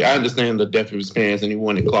conflicting. Like, I understand the death of his parents and he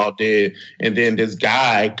wanted Claw dead, and then this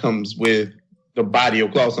guy comes with the body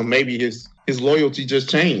of Claw, so maybe his loyalty just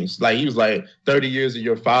changed. Like, he was like, 30 years of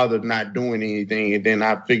your father not doing anything, and then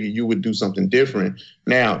I figured you would do something different.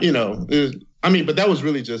 Now, but that was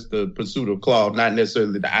really just the pursuit of Claw, not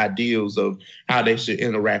necessarily the ideals of how they should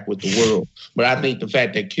interact with the world. But I think the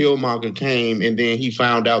fact that Killmonger came and then he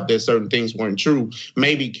found out that certain things weren't true,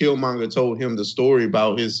 maybe Killmonger told him the story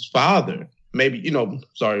about his father. Maybe,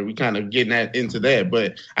 we kind of getting into that,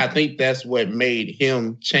 but I think that's what made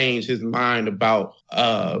him change his mind about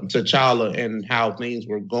T'Challa and how things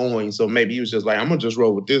were going. So maybe he was just like, I'm going to just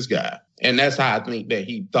roll with this guy. And that's how I think that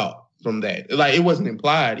he thought from that. Like, it wasn't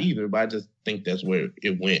implied either, but I just think that's where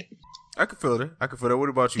it went. I could feel that. What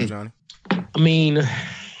about you, Johnny? I mean,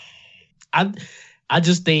 I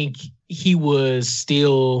just think he was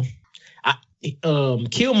still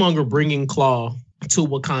Killmonger bringing Claw to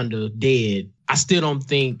Wakanda dead. I still don't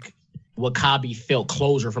think W'Kabi felt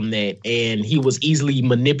closure from that, and he was easily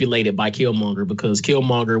manipulated by Killmonger, because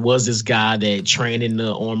Killmonger was this guy that trained in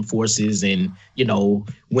the armed forces and,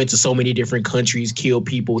 went to so many different countries, killed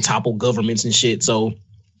people, toppled governments and shit. So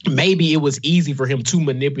maybe it was easy for him to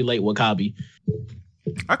manipulate W'Kabi.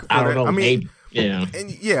 I don't know. Maybe. Yeah.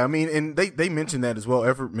 And they mentioned that as well.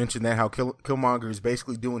 Everett mentioned that, how Killmonger is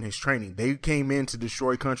basically doing his training. They came in to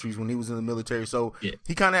destroy countries when he was in the military. So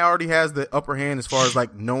he kind of already has the upper hand as far as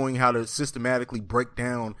like knowing how to systematically break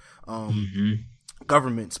down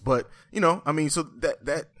governments. But, so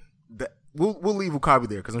that we'll leave W'Kabi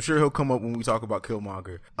there, because I'm sure he'll come up when we talk about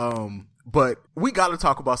Killmonger. But we got to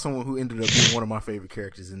talk about someone who ended up being one of my favorite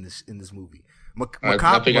characters in this movie.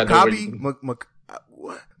 M'Baku.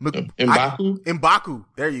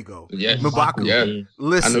 There you go. Yes. M'Baku. Yeah.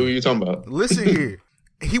 Listen, I know what you're talking about. Listen here.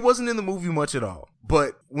 He wasn't in the movie much at all,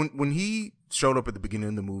 but when he showed up at the beginning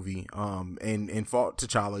of the movie, and fought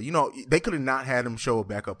T'Challa, they could have not had him show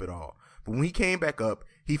back up at all. But when he came back up,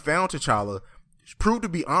 he found T'Challa, proved to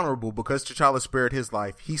be honorable because T'Challa spared his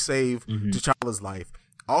life. He saved T'Challa's life.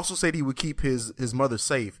 Also said he would keep his mother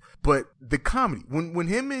safe. But the comedy,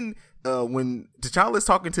 when T'Challa is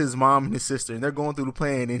talking to his mom and his sister, and they're going through the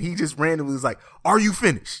plan, and he just randomly was like, "Are you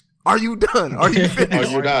finished? Are you done? Are you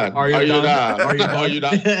finished? Are you done? Are you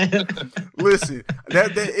done? Listen,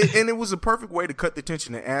 and it was a perfect way to cut the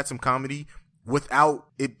tension and add some comedy without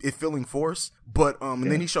it feeling forced. But and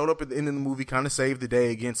then he showed up at the end of the movie, kind of saved the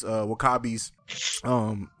day against W'Kabi's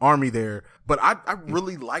army there. But I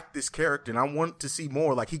really like this character, and I want to see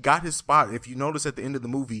more. Like, he got his spot. If you notice at the end of the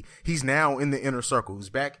movie, he's now in the inner circle. He's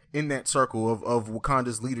back in that circle of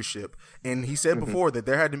Wakanda's leadership. And he said before that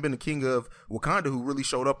there hadn't been a king of Wakanda who really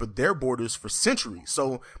showed up at their borders for centuries.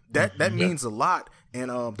 So that means a lot. And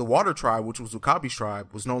the Water Tribe, which was W'Kabi's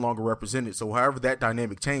tribe, was no longer represented. So however that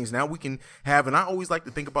dynamic changed, now we can have, and I always like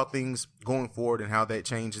to think about things going forward and how that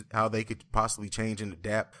changes, how they could possibly change and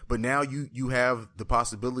adapt. But now you have the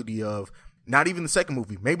possibility of not even the second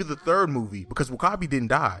movie, maybe the third movie, because W'Kabi didn't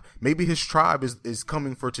die. Maybe his tribe is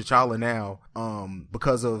coming for T'Challa now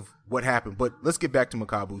because of what happened. But let's get back to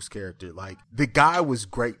M'Kabu's character. Like, the guy was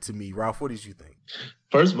great to me. Ralph, what did you think?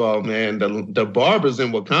 First of all, man, the barbers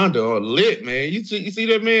in Wakanda are lit, man. You see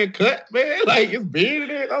that man cut, man? Like, his beard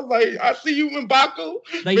in it. I was like, I see you, M'Baku.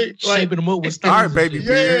 They shaping him up with all right, baby.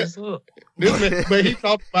 Yeah. This man, but he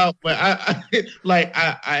talked about, but I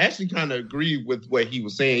actually kind of agree with what he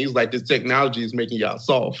was saying. He's like, this technology is making y'all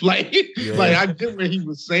soft. Like, like, I get what he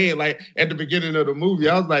was saying. Like, at the beginning of the movie,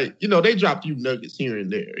 I was like, they dropped you nuggets here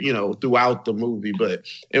and there, throughout the movie. But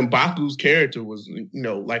M'Baku's character was,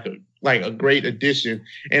 like a great addition.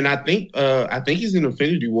 And I think he's in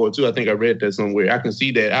Infinity War too. I think I read that somewhere. I can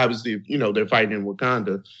see that. Obviously, they're fighting in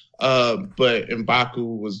Wakanda. But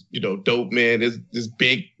M'Baku was, dope, man. This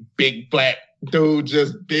big black dude,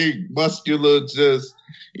 just big, muscular, just,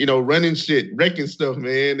 running shit, wrecking stuff,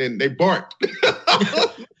 man. And they barked.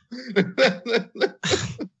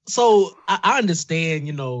 So I understand,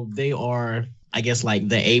 they are, I guess, like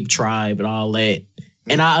the ape tribe and all that.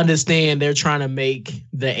 And I understand they're trying to make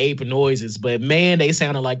the ape noises, but man, they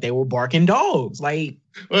sounded like they were barking dogs. Like,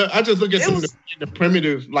 well, I just look at the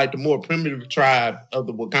primitive, like the more primitive tribe of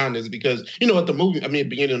the Wakandans, because at the movie, at the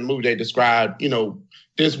beginning of the movie, they described,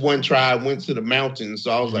 this one tribe went to the mountains.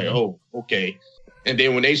 So I was like, oh, okay. And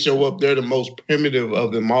then when they show up, they're the most primitive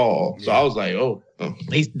of them all. So I was like, oh.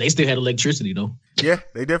 They still had electricity though. Yeah,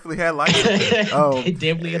 they definitely had lights. They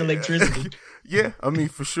definitely had electricity. Yeah,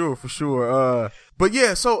 for sure. But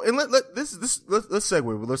yeah, so and let's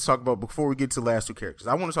segue. Let's talk about, before we get to the last two characters,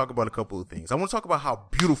 I want to talk about a couple of things. I want to talk about how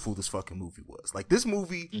beautiful this fucking movie was. Like, this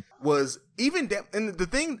movie was and the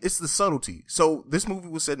thing, it's the subtlety. So this movie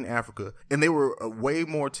was set in Africa, and they were a way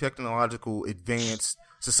more technological, advanced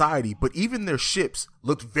society, but even their ships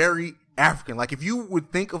looked very African. Like, if you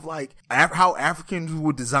would think of like how Africans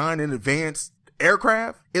would design an advanced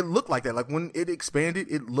aircraft, it looked like that. Like, when it expanded,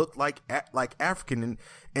 it looked like African,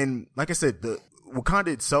 and like I said, the Wakanda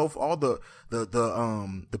itself, all the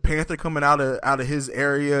Panther coming out of his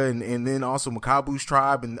area, and then also Makabu's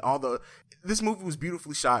tribe, and this movie was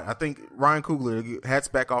beautifully shot. I think Ryan Coogler, hats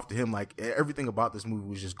back off to him. Like, everything about this movie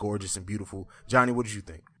was just gorgeous and beautiful. Johnny, what did you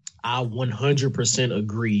think? I 100%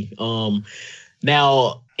 agree.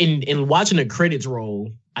 Now, in watching the credits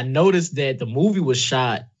roll, I noticed that the movie was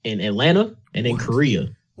shot in Atlanta and in Korea.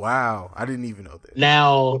 Wow, I didn't even know that.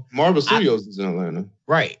 Now, Marvel Studios is in Atlanta.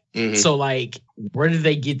 Right. Mm-hmm. So, like, where did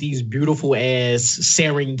they get these beautiful ass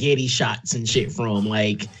Serengeti shots and shit from?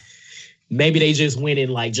 Like, maybe they just went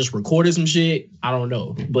and like just recorded some shit. I don't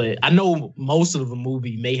know. But I know most of the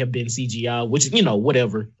movie may have been CGI, which,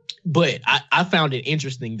 whatever. But I found it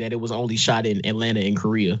interesting that it was only shot in Atlanta and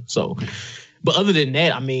Korea. So, but other than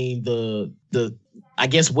that, I mean, the I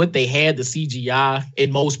guess what they had, the CGI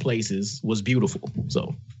in most places, was beautiful.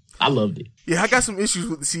 So I loved it. Yeah, I got some issues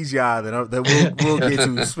with the CGI that we'll get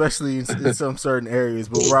to, especially in some certain areas.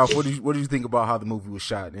 But Ralph, what do you think about how the movie was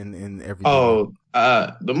shot and everything? Oh,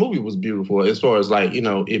 the movie was beautiful as far as like,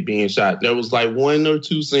 it being shot. There was like one or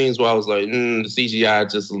two scenes where I was like, the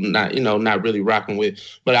CGI just not really rocking with.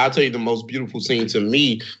 But I'll tell you, the most beautiful scene to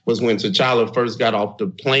me was when T'Challa first got off the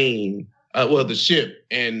plane. The ship,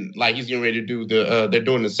 and like he's getting ready to do they're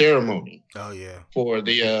doing the ceremony. Oh yeah, for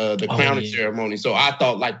the crowning ceremony. So I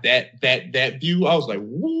thought like that view, I was like,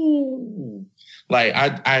 woo! Like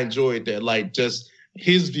I enjoyed that. Like just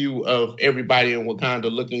his view of everybody in Wakanda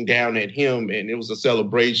looking down at him, and it was a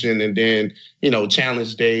celebration, and then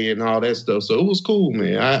Challenge Day and all that stuff. So it was cool,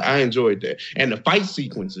 man. I enjoyed that, and the fight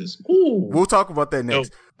sequences. Ooh. We'll talk about that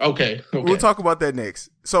next. Okay. We'll talk about that next.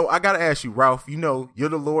 So I gotta ask you, Ralph. You're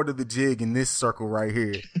the Lord of the Jig in this circle right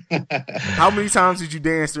here. How many times did you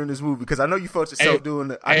dance during this movie? Because I know you felt yourself doing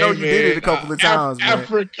it. I know you did it a couple of times, man.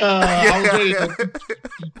 Africa. I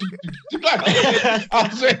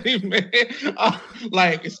was ready, man.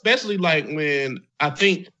 Like, especially like when I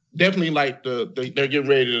think definitely like they're getting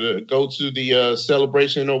ready to go to the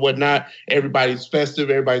celebration or whatnot. Everybody's festive.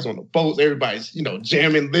 Everybody's on the boats. Everybody's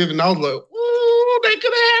jamming, living. I was like, ooh, they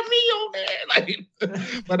could have had me on there. Like,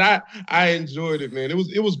 but I enjoyed it, man.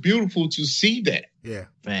 It was beautiful to see that. Yeah,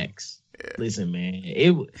 facts. Yeah. Listen, man,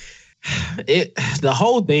 the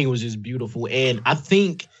whole thing was just beautiful, and I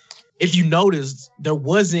think if you noticed, there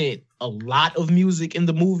wasn't a lot of music in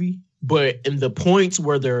the movie, but in the points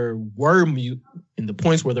where there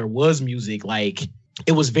was music, like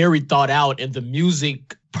it was very thought out, and the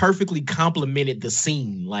music perfectly complemented the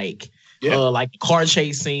scene. Like, like the car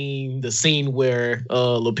chase scene, the scene where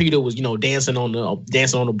Lupita was, dancing on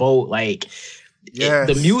the boat. Like,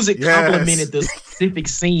 the music complemented the specific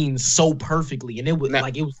scene so perfectly, and it was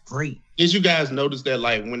it was great. Did you guys notice that,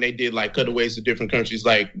 like, when they did like cutaways to different countries,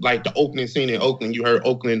 like the opening scene in Oakland, you heard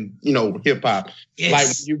Oakland, hip hop. Yes. Like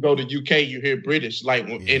when you go to UK, you hear British. Like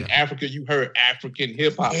in Africa, you heard African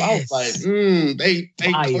hip hop. Yes. I was like, they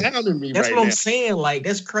clowning me. That's right what now. I'm saying. Like,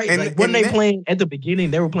 that's crazy. Like, when they playing at the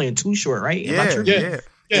beginning, they were playing Too Short, right?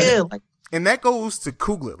 Yeah. Like, and that goes to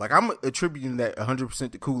Coogler. Like, I'm attributing that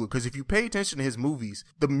 100% to Coogler, because if you pay attention to his movies,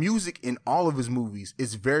 the music in all of his movies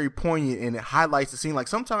is very poignant, and it highlights the scene. Like,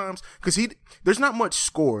 sometimes, because there's not much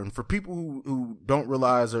score, and for people who don't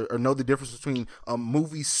realize or know the difference between a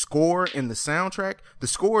movie score and the soundtrack, the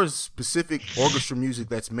score is specific orchestra music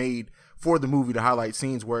that's made for the movie to highlight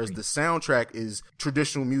scenes, whereas the soundtrack is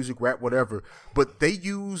traditional music, rap, whatever. But they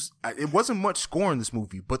use, it wasn't much score in this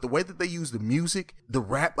movie, but the way that they used the music, the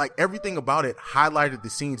rap, like everything about it highlighted the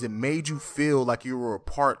scenes. It made you feel like you were a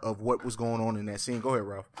part of what was going on in that scene. Go ahead,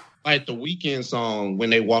 Ralph. Like the Weeknd song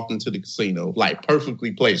when they walked into the casino, like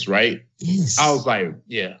perfectly placed, right? Yes. I was like,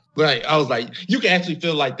 yeah. Like, I was like, you can actually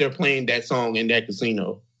feel like they're playing that song in that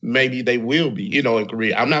casino. Maybe they will be, you know, in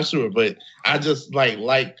Korea. I'm not sure, but I just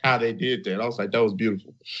like how they did that. I was like, that was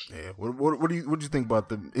beautiful. Yeah. What do you think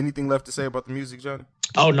about anything left to say about the music, Johnny?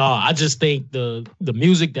 Oh no, I just think the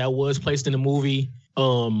music that was placed in the movie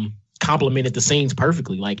complemented the scenes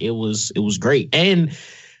perfectly. Like it was great. And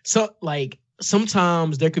so like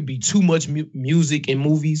sometimes there could be too much music in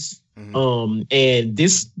movies. Mm-hmm. And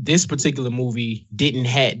this particular movie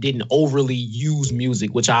didn't overly use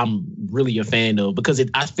music, which I'm really a fan of, because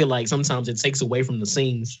I feel like sometimes it takes away from the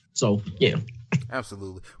scenes. So yeah,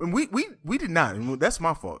 absolutely. And we did not, and that's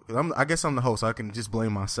my fault. I guess I'm the host, so I can just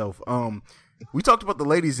blame myself. We talked about the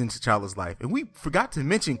ladies in T'Challa's life, and we forgot to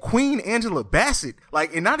mention Queen Angela Bassett.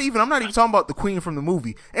 Like, and I'm not even talking about the queen from the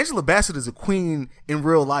movie. Angela Bassett is a queen in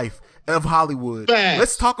real life of Hollywood.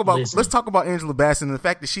 Let's talk about Angela Bassett and the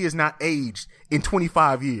fact that she has not aged in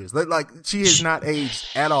 25 years. Like, she has not aged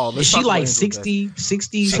at all. Is she like 60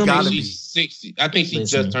 something? She's 60. I think she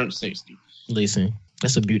just turned 60. Listen,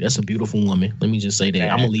 that's a beautiful woman. Let me just say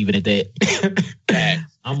that. I'm gonna leave it at that.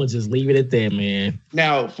 I'm gonna just leave it at that, man.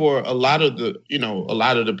 Now, for a lot of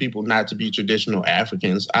the people not to be traditional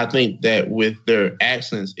Africans, I think that with their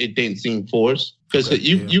accents, it didn't seem forced. Because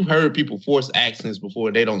you've heard people force accents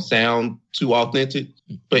before, they don't sound too authentic.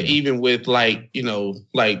 But even with like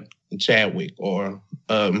Chadwick or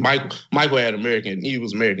Michael had American, he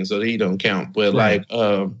was American, so he don't count. But like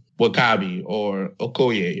Wakabi or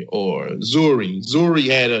Okoye or Zuri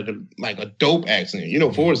had a dope accent. You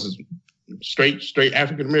know, Forrest is straight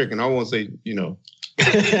African American. I won't say, you know.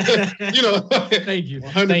 Thank you.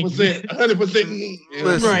 100%.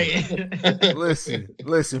 100%. Right.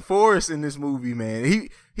 Listen. Forrest in this movie, man.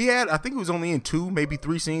 He had, I think he was only in 2, maybe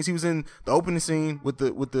 3 scenes. He was in the opening scene with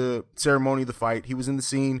the ceremony, the fight. He was in the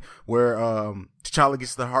scene where T'Challa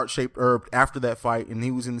gets the heart-shaped herb after that fight, and he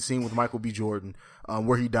was in the scene with Michael B. Jordan,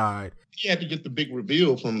 where he died. He had to get the big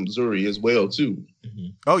reveal from Zuri as well too. Mm-hmm.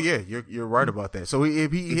 Oh yeah, you're right about that. So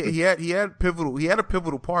he had a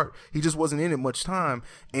pivotal part. He just wasn't in it much time,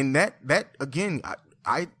 and that again,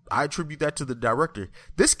 I attribute that to the director.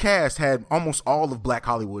 This cast had almost all of Black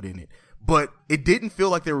Hollywood in it, but it didn't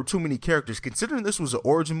feel like there were too many characters. Considering this was an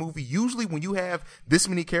origin movie, usually when you have this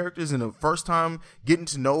many characters in the first time getting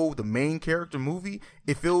to know the main character movie,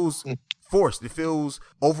 it feels forced. It feels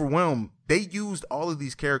overwhelmed. They used all of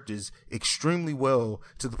these characters extremely well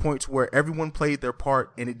to the point to where everyone played their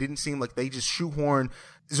part, and it didn't seem like they just shoehorned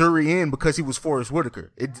Zuri in because he was Forrest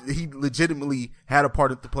Whitaker. He legitimately had a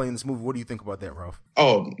part to play in this movie. What do you think about that, Ralph?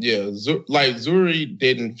 Oh yeah, Zuri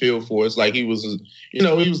didn't feel forced. Like he was, he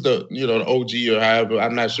was the the OG or however.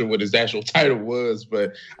 I'm not sure what his actual title was,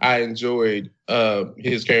 but I enjoyed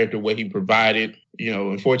his character, what he provided.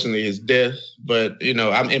 Unfortunately, his death. But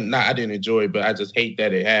I didn't enjoy it, but I just hate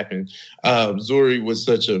that it happened. Zuri was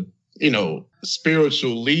such a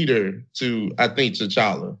spiritual leader to, I think,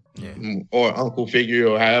 T'Challa, or uncle figure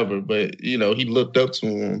or however. But he looked up to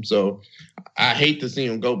him. So I hate to see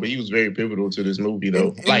him go, but he was very pivotal to this movie,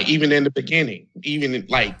 though. Like even in the beginning,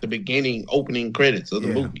 opening credits of the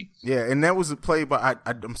movie. Yeah, and that was played by.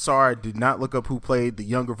 I'm sorry, I did not look up who played the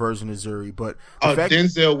younger version of Zuri, but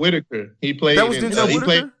Denzel Whitaker. He played. That was Denzel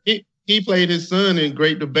Whitaker. He played his son in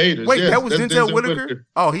Great Debaters. Wait, that was Denzel Whitaker?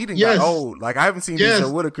 Oh, he didn't get old. Like I haven't seen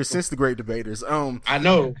Denzel Whitaker since the Great Debaters. I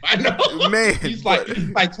know. Man, he's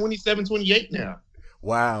like 27, 28 now.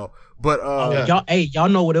 Wow. But y'all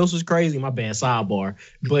know what else was crazy? My bad, sidebar.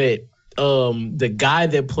 But the guy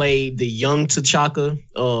that played the young T'Chaka,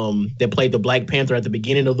 that played the Black Panther at the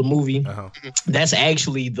beginning of the movie, that's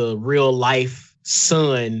actually the real life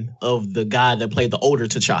son of the guy that played the older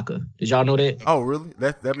T'Chaka. Did y'all know that? Oh, really?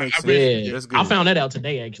 That makes sense. Yeah, that's good. I found that out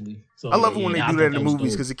today, actually. So I love it when they do that in the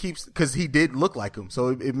movies because he did look like him, so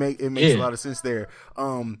it makes a lot of sense there.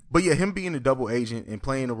 But yeah, him being a double agent and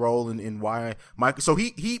playing a role in why Michael. So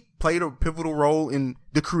he played a pivotal role in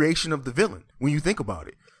the creation of the villain. When you think about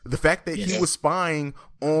it, the fact that he was spying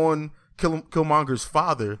on Killmonger's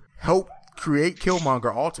father helped create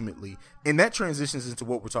Killmonger ultimately, and that transitions into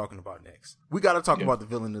what we're talking about next. We got to talk about the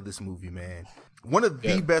villain of this movie, man. One of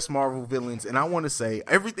the best Marvel villains, and I want to say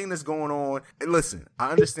everything that's going on. And listen, I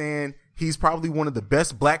understand he's probably one of the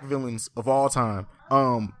best black villains of all time.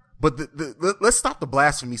 But let's stop the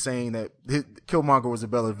blasphemy saying that Killmonger was a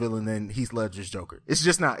better villain than Heath Ledger's Joker. It's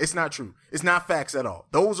just not. It's not true. It's not facts at all.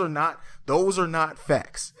 Those are not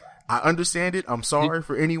facts. I understand it. I'm sorry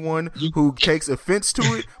for anyone who takes offense to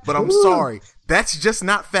it, but I'm sorry. That's just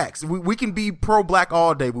not facts. We can be pro-black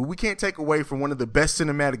all day, but we can't take away from one of the best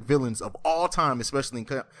cinematic villains of all time, especially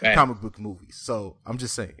in comic book movies. So I'm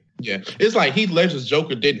just saying. Yeah, it's like Heath Ledger's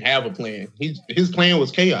Joker didn't have a plan. His plan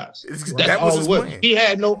was chaos. That was his plan. He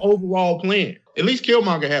had no overall plan. At least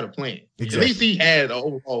Killmonger had a plan. Exactly. At least he had an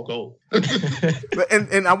overall goal.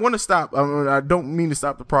 and I want to stop. I don't mean to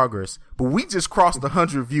stop the progress, but we just crossed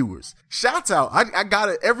 100 viewers. Shouts out! I got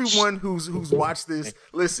it. Everyone who's watched this,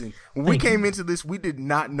 listen. When we came into this, we did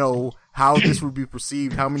not know how this would be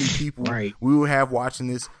perceived, how many people we would have watching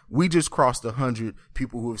this. We just crossed 100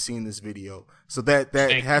 people who have seen this video. So that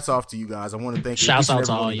hats off to you guys. I want to thank you. Shouts out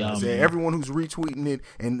to all y'all. Everyone who's retweeting it,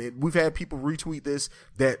 and we've had people retweet this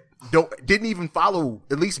that didn't even follow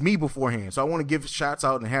at least me beforehand. So I want to give shouts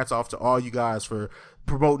out and hats off to all you guys for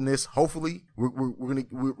promoting this. Hopefully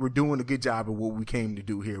we're doing a good job of what we came to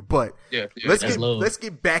do here. But let's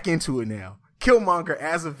get back into it now. Killmonger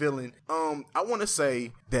as a villain. I want to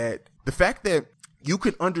say that the fact that you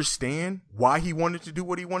could understand why he wanted to do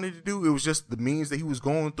what he wanted to do. It was just the means that he was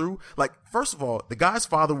going through. Like, first of all, the guy's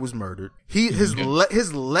father was murdered. His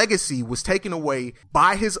legacy was taken away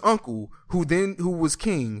by his uncle, who was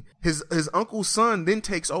king. His uncle's son then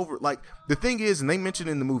takes over. Like, the thing is, and they mentioned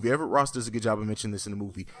in the movie, Everett Ross does a good job of mentioning this in the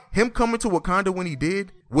movie. Him coming to Wakanda when he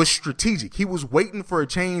did was strategic. He was waiting for a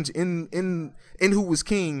change in who was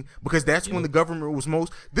king, because that's when the government was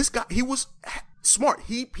most. This guy, he was smart.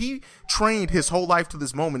 He trained his whole life to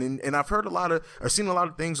this moment, and I've heard seen a lot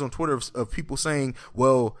of things on Twitter of people saying,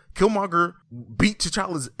 well, Killmonger beat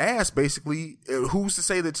T'Challa's ass, basically. Who's to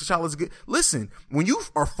say that T'Challa's good? Listen, when you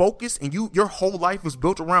are focused and your whole life is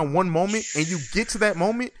built around one moment, and you get to that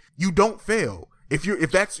moment, you don't fail.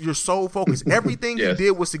 If that's your sole focus, everything he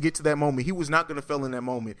did was to get to that moment. He was not going to fail in that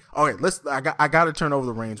moment. All right, I got to turn over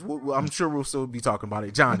the reins. I'm sure we'll still be talking about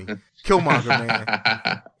it. Johnny, Killmonger,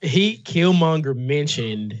 man. Killmonger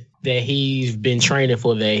mentioned that he's been training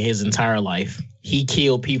for that his entire life. He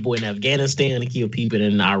killed people in Afghanistan. He killed people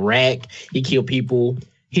in Iraq. He killed people,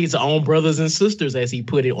 his own brothers and sisters, as he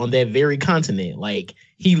put it, on that very continent. Like,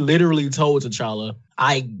 he literally told T'Challa,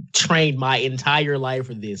 I trained my entire life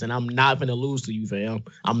for this, and I'm not going to lose to you, fam.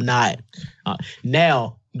 I'm not.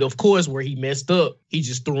 Now, of course, where he messed up, he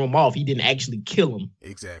just threw him off. He didn't actually kill him.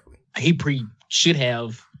 Exactly. He should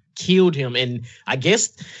have killed him. And I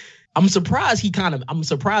guess I'm surprised he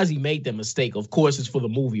made that mistake. Of course, it's for the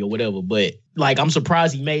movie or whatever, but like, I'm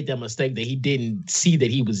surprised he made that mistake, that he didn't see that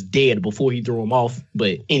he was dead before he threw him off.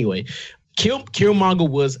 But anyway, Killmonger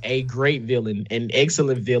was a great villain, an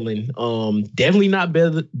excellent villain. Definitely not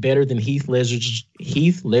better than Heath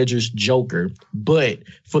Ledger's Joker, but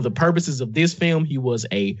for the purposes of this film, he was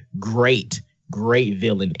a great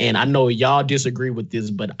villain. And I know y'all disagree with this,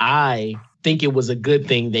 but I think it was a good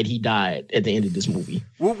thing that he died at the end of this movie.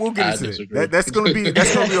 We'll get into that. That's gonna be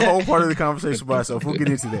a whole part of the conversation by itself. We'll get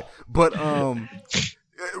into that. But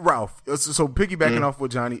Ralph, so piggybacking off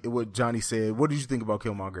what Johnny said, what did you think about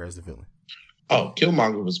Killmonger as the villain? Oh,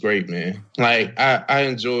 Killmonger was great, man. Like, I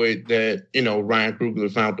enjoyed that, Ryan Coogler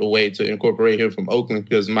found a way to incorporate him from Oakland,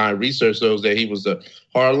 because my research shows that he was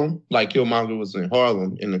Harlem. Like, Killmonger was in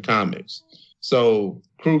Harlem in the comics. So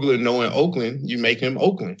Coogler knowing Oakland, you make him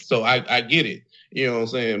Oakland. So I get it. You know what I'm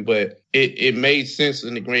saying? But it made sense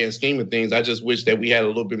in the grand scheme of things. I just wish that we had a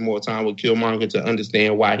little bit more time with Killmonger to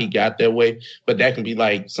understand why he got that way. But that can be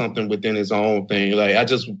like something within his own thing. Like,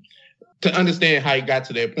 to understand how he got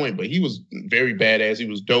to that point. But he was very badass. He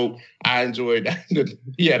was dope. I enjoyed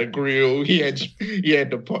he had a grill. He had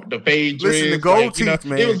the fade. Listen, the gold teeth,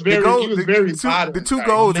 man. He was very the two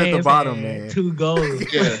golds at the bottom, man. 2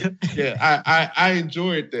 golds. Yeah. I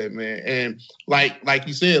enjoyed that, man. And like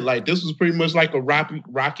you said, like, this was pretty much like a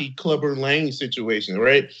Rocky Clubber Lang situation,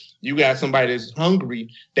 right? You got somebody that's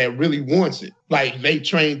hungry that really wants it. Like, they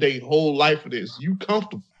trained their whole life for this. You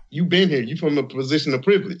comfortable. You've been here. You from a position of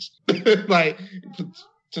privilege. Like,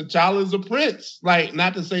 T'Challa's a prince. Like,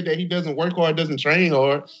 not to say that he doesn't work hard, doesn't train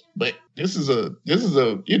hard, but this is a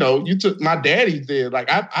you took my daddy's there.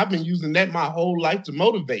 Like, I've been using that my whole life to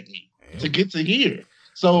motivate me to get to here.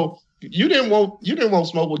 So you didn't want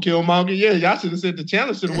smoke with Killmonger. Yeah, y'all should have said the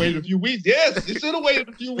challenge should have waited a few weeks. Yes, it should have waited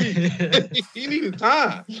a few weeks. He needed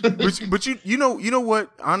time. but you know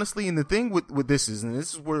what? Honestly, and the thing with this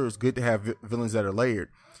is where it's good to have villains that are layered.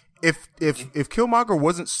 If Killmonger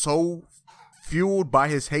wasn't so fueled by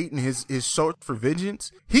his hate and his search for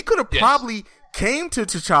vengeance, he could have probably came to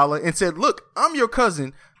T'Challa and said, "Look, I'm your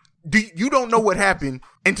cousin. you don't know what happened,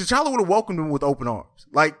 and T'Challa would have welcomed him with open arms.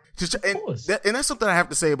 Like, and that's something I have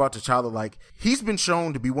to say about T'Challa. Like, he's been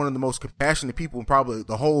shown to be one of the most compassionate people in probably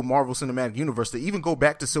the whole Marvel Cinematic Universe, to even go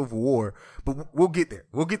back to Civil War. But we'll get there.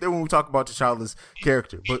 We'll get there when we talk about T'Challa's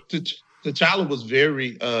character. But T'Challa was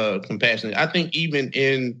very compassionate. I think even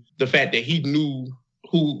in the fact that he knew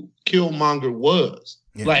who Killmonger was,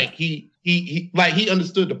 like he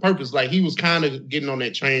understood the purpose. Like, he was kind of getting on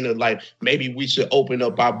that train of like, maybe we should open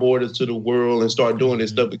up our borders to the world and start doing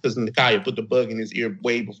this stuff, because Nakia put the bug in his ear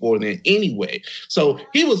way before then anyway. So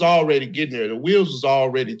he was already getting there. The wheels was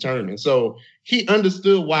already turning. So he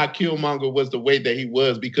understood why Killmonger was the way that he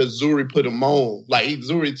was, because Zuri put him on. Like,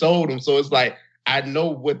 Zuri told him. So it's like, I know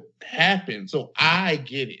what happened, so I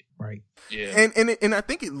get it. Right. Yeah. And I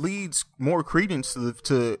think it leads more credence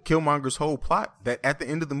to Killmonger's whole plot, that at the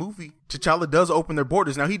end of the movie, T'Challa does open their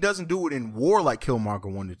borders. Now, he doesn't do it in war like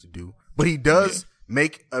Killmonger wanted to do, but he does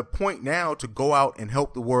make a point now to go out and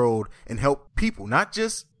help the world and help people, not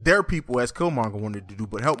just their people as Killmonger wanted to do,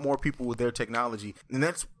 but help more people with their technology. And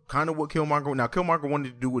that's kind of what Killmonger wanted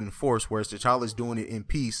to do it in force, whereas T'Challa's doing it in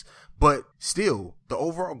peace. But still, the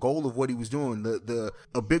overall goal of what he was doing,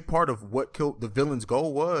 a big part of what the villain's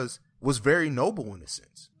goal was very noble in a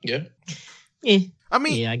sense. Yeah. I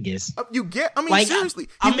mean, yeah, I guess you get. I mean, like, seriously.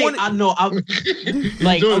 I know.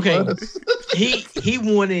 Like, okay, he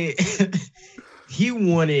wanted he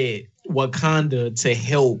wanted Wakanda to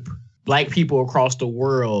help Black people across the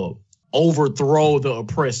world overthrow the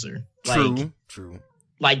oppressor. True.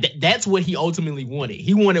 Like, that's what he ultimately wanted.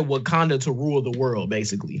 He wanted Wakanda to rule the world.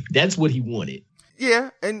 Basically, that's what he wanted.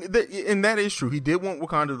 Yeah, and that is true. He did want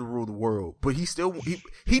Wakanda to rule the world, but he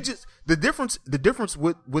just the difference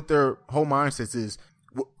with their whole mindsets is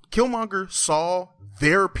Killmonger saw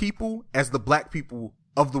their people as the Black people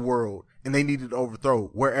of the world, and they needed to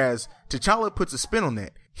overthrow. Whereas T'Challa puts a spin on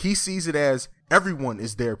that. He sees it as everyone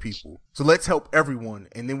is their people, so let's help everyone,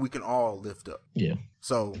 and then we can all lift up. Yeah.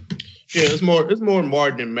 So. Yeah, it's more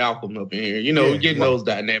Martin and Malcolm up in here. You know, getting those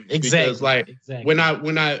dynamics. Exactly. Because like when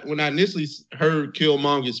I initially heard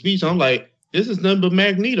Killmonger's speech, I'm like, this is nothing but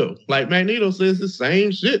Magneto. Like, Magneto says the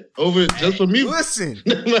same shit over just for me. Listen.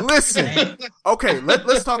 Okay,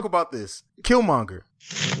 let's talk about this. Killmonger,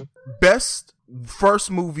 best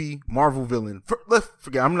first movie Marvel villain. Let's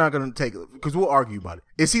forget. I'm not gonna take it because we'll argue about it.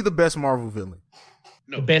 Is he the best Marvel villain?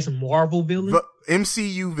 No. The best Marvel villain?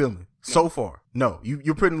 MCU villain. So far, no.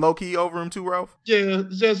 You're putting Loki over him too, Ralph? Yeah,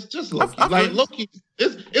 just Loki. Like, Loki,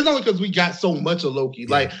 it's only because we got so much of Loki.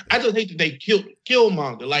 Like, I just hate that they killed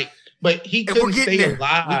Killmonger. Like, but he couldn't stay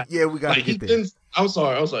alive. We got to get there. I'm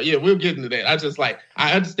sorry. Yeah, we'll get into that. I just I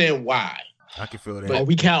understand why. I can feel that. But are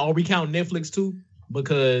we count Netflix too?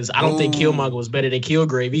 Because I don't think Killmonger was better than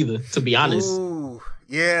Killgrave either. To be honest. Ooh.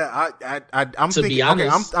 Yeah, I'm thinking. Okay,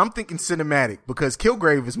 I'm thinking cinematic, because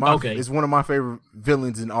Killgrave is one of my favorite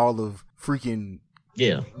villains in all of freaking.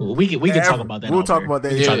 Yeah, well, we can talk about that. We'll talk about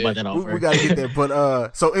that. Talk about that off. We got to get there.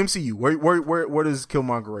 But so MCU, where does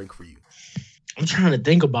Killmonger rank for you? I'm trying to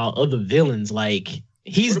think about other villains. Like,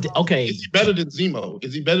 he's okay. Is he better than Zemo?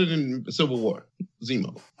 Is he better than Civil War?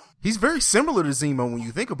 Zemo. He's very similar to Zemo when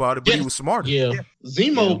you think about it, but he was smarter. Yeah.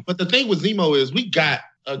 Zemo. But the thing with Zemo is we got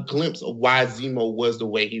a glimpse of why Zemo was the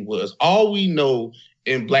way he was. All we know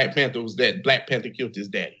in Black Panther was that Black Panther killed his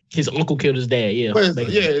daddy. His uncle killed his dad, yeah.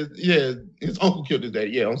 His uncle killed his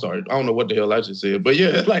daddy. Yeah, I'm sorry. I don't know what the hell I just said. But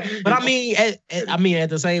yeah, like. But I mean, at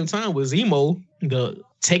the same time with Zemo,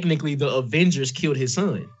 technically the Avengers killed his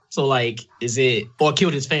son. So like, or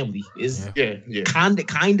killed his family?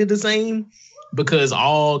 Kind of the same? Because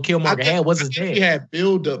all Killmonger had was his dad. He had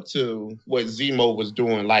build up to what Zemo was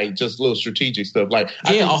doing, like just little strategic stuff. Like,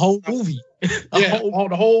 a whole movie. The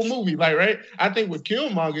whole movie, like, right? I think with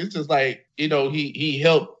Killmonger, it's just like, you know, he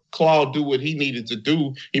helped Claw do what he needed to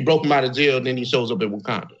do. He broke him out of jail, and then he shows up in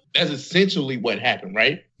Wakanda. That's essentially what happened,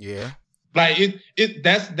 right? Yeah. Like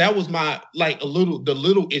that was my the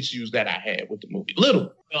little issues that I had with the movie.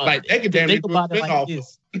 Like they could damn near do a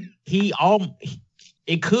spinoff.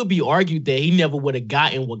 It could be argued that he never would have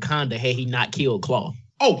gotten Wakanda had he not killed Claw.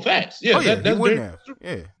 Oh, facts. Yeah, he wouldn't have.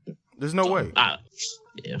 Yeah, there's no way.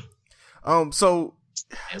 Yeah. So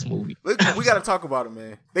this movie, we got to talk about it,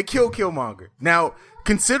 man. They killed Killmonger. Now,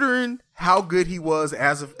 considering how good he was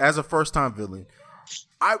as a first time villain,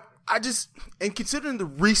 I and considering the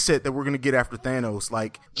reset that we're going to get after Thanos,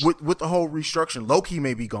 like with the whole restructuring, Loki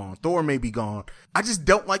may be gone, Thor may be gone. I just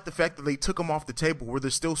don't like the fact that they took him off the table where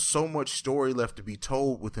there's still so much story left to be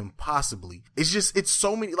told with him possibly. It's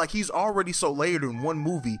so many, like he's already so layered in one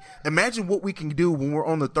movie. Imagine what we can do when we're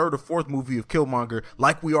on the third or fourth movie of Killmonger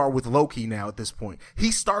like we are with Loki now at this point.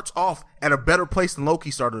 He starts off at a better place than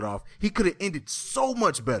Loki started off. He could have ended so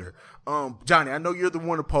much better. Johnny, I know you're the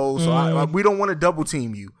one opposed, so we don't want to double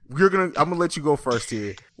team you. I'm gonna let you go first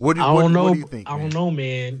here. What do you think? I don't know,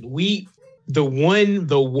 man. The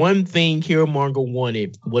one thing Killmonger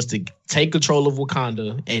wanted was to take control of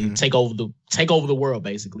Wakanda and take over the world,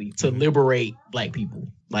 basically, to liberate black people.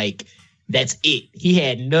 Like, that's it. He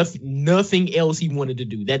had nothing else he wanted to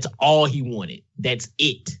do. That's all he wanted. That's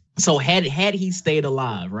it. So had he stayed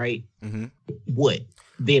alive, right? What?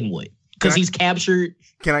 Then what? Because he's captured.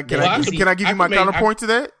 Can I give you my counterpoint to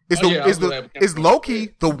that? Is Loki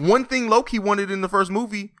the one thing Loki wanted in the first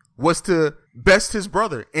movie was to best his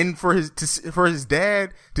brother and for his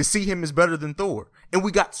dad to see him as better than Thor, and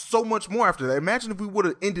we got so much more after that. Imagine if we would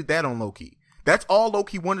have ended that on Loki. That's all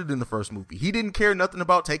Loki wanted in the first movie. He didn't care nothing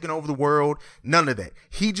about taking over the world, none of that.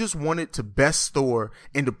 He just wanted to best Thor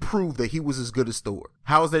and to prove that he was as good as Thor.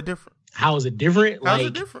 How is that different? How is it different? How's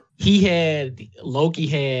it different? Loki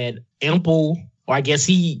had ample, or I guess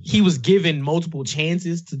he was given multiple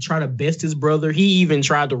chances to try to best his brother. He even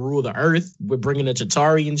tried to rule the earth with bringing the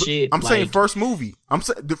Chitauri and shit. I'm saying first movie. I'm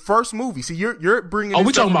saying the first movie. See, you're bringing.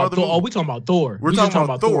 We talking about Thor? We talking about Thor? We're talking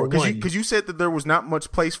about Thor because you said that there was not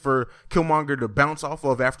much place for Killmonger to bounce off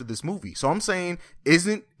of after this movie. So I'm saying,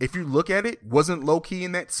 if you look at it, wasn't Loki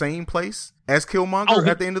in that same place as Killmonger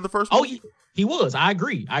at the end of the first movie? He was. I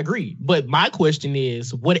agree. But my question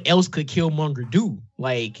is, what else could Killmonger do?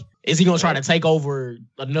 Like, is he going to try to take over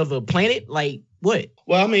another planet? Like, what?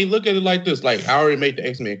 Well, I mean, look at it like this. Like, I already made the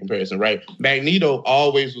X-Men comparison, right? Magneto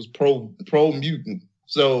always was pro-mutant.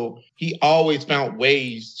 So he always found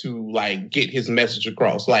ways to, like, get his message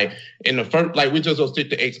across. Like, in the first, like, we just go stick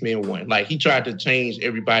to X-Men 1. Like, he tried to change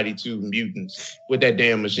everybody to mutants with that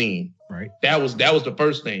damn machine. Right. That was the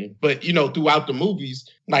first thing. But, throughout the movies,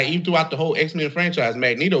 like, even throughout the whole X-Men franchise,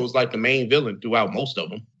 Magneto was, like, the main villain throughout most of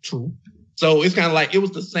them. True. So it's kind of like, it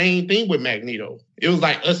was the same thing with Magneto. It was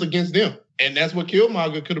like us against them. And that's what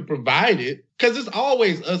Killmonger could have provided, because it's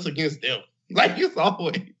always us against them. Like, it's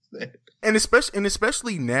always that. And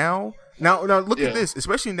especially now look at this,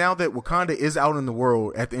 especially now that Wakanda is out in the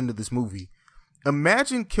world at the end of this movie.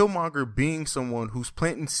 Imagine Killmonger being someone who's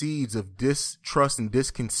planting seeds of distrust and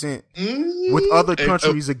discontent with other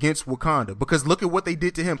countries against Wakanda. Because look at what they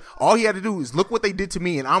did to him. All he had to do is look what they did to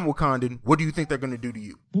me, and I'm Wakandan. What do you think they're going to do to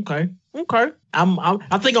you? Okay.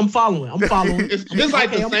 I think I'm following. It's just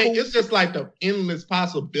like the same. Cool. It's just like the endless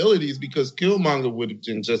possibilities, because Killmonger would have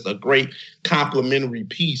been just a great complimentary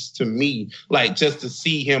piece to me. Like, just to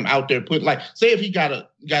see him out there like, say if he got a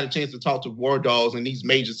chance to talk to war dogs in these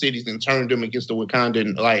major cities and turned them against the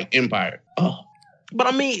Wakandan like empire. Oh, but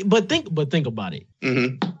I mean, but think about it.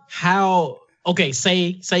 Mm-hmm. How? Okay,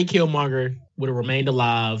 say Killmonger would have remained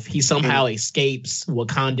alive. He somehow escapes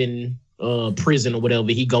Wakandan prison or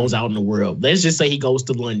whatever. He goes out in the world. Let's just say he goes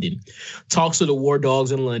to London, talks to the war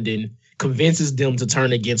dogs in London, convinces them to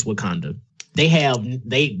turn against Wakanda.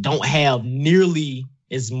 They don't have nearly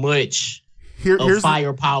as much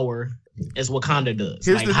firepower as Wakanda does.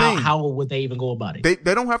 Here's the thing. How would they even go about it?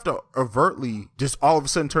 They don't have to overtly just all of a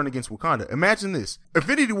sudden turn against Wakanda. Imagine this.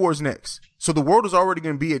 Infinity War is next. So the world is already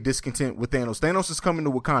going to be at discontent with Thanos. Thanos is coming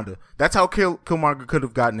to Wakanda. That's how Killmonger could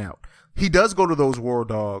have gotten out. He does go to those war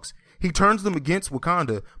dogs. He turns them against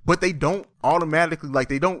Wakanda, but they don't automatically, like,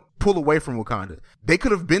 they don't pull away from Wakanda. They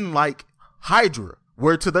could have been like Hydra,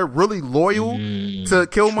 where they're really loyal to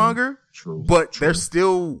Killmonger, but they're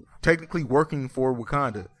still technically working for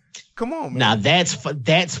Wakanda. Come on, man. Now that's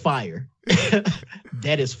fire.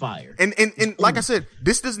 That is fire. And like I said,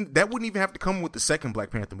 that wouldn't even have to come with the second Black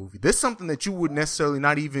Panther movie. This is something that you would necessarily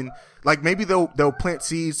not even, like, maybe they'll plant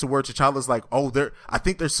seeds to where T'Challa's like, oh, I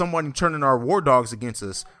think there's someone turning our war dogs against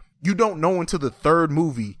us. You don't know until the third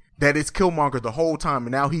movie that it's Killmonger the whole time,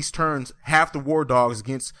 and now he's turned half the war dogs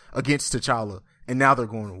against T'Challa, and now they're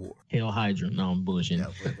going to war. Hell Hydra. No, I'm bullshitting.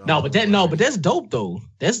 But that's dope though.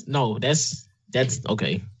 That's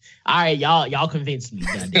okay. All right, y'all convinced me.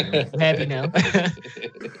 Goddamn. I'm happy now.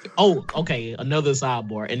 Oh, okay. Another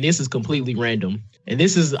sidebar, and this is completely random. And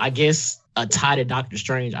this is, I guess, a tie to Doctor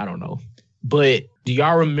Strange. I don't know. But do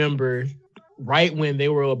y'all remember right when they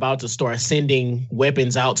were about to start sending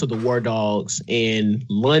weapons out to the war dogs in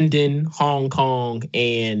London, Hong Kong,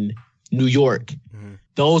 and New York? Mm-hmm.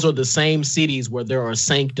 Those are the same cities where there are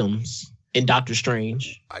sanctums in Doctor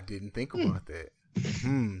Strange. I didn't think about that.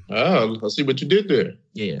 Oh, I see what you did there.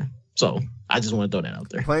 Yeah. So I just want to throw that out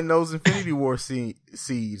there. Playing those Infinity War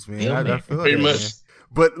seeds, man. Yeah, I man. feel Pretty that, much. man.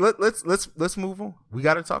 But let's move on. We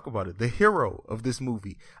got to talk about it. The hero of this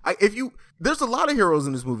movie. There's a lot of heroes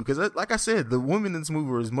in this movie because, like I said, the women in this movie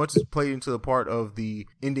were as much as played into the part of the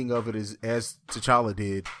ending of it as T'Challa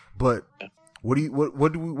did. But what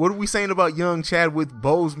are we saying about young Chadwick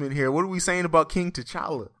Boseman here? What are we saying about King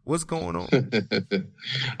T'Challa? What's going on?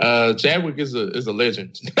 Chadwick is a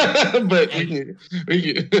legend, but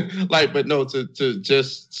but no, to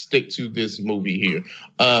just stick to this movie here.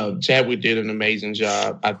 Chadwick did an amazing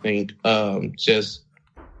job, I think. Just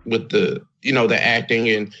with the acting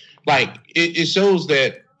and like it shows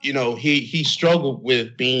that he struggled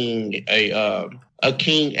with being a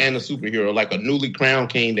king and a superhero, like a newly crowned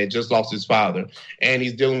king that just lost his father. And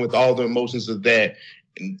he's dealing with all the emotions of that,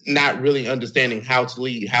 not really understanding how to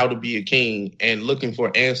lead, how to be a king, and looking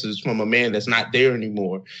for answers from a man that's not there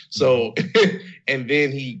anymore. So, and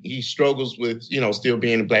then he struggles with, still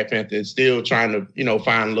being a Black Panther, still trying to,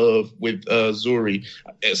 find love with Zuri.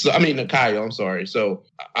 So, Nakia, I'm sorry. So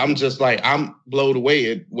I'm just like, I'm blown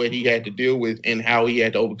away at what he had to deal with and how he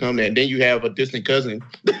had to overcome that. And then you have a distant cousin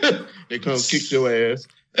that comes kick your ass.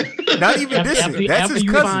 Not even distant. That's after his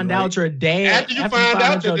you cousin, find right? out your dad, After you find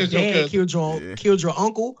out your that that's your dad cousin. killed your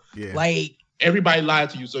uncle, like everybody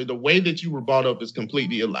lied to you. So the way that you were brought up is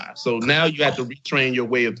completely a lie. So now you have to retrain your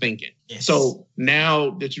way of thinking. Yes. So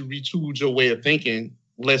now that you retooled your way of thinking,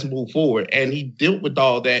 let's move forward. And he dealt with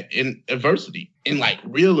all that in adversity, in like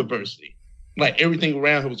real adversity. Like everything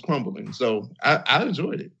around him was crumbling. So I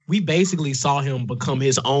enjoyed it. we basically saw him become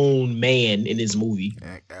his own man in this movie.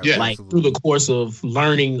 Yeah, like through the course of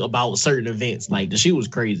learning about certain events. Like the shit was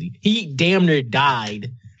crazy. He damn near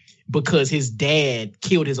died because his dad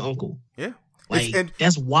killed his uncle. Yeah. Like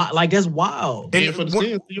that's wild. Like that's wild. And for the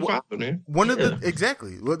sins of your father, man. One of the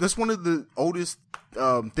exactly. That's one of the oldest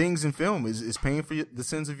things in film is paying for the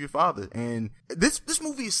sins of your father. And this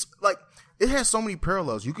movie is like, it has so many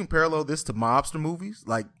parallels. You can parallel this to mobster movies.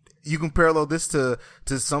 Like you can parallel this to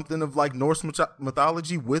something of like Norse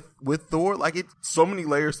mythology with Thor. Like it's so many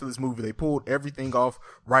layers to this movie. They pulled everything off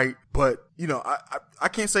right. But you know, I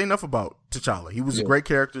can't say enough about T'Challa. He was a great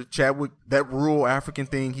character. Chadwick, that rural African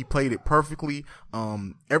thing, he played it perfectly.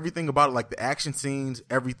 Everything about it, like the action scenes,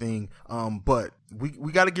 everything. But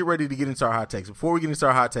we got to get ready to get into our hot takes. Before we get into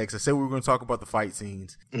our hot takes, I said we were going to talk about the fight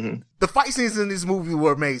scenes. Mm-hmm. The fight scenes in this movie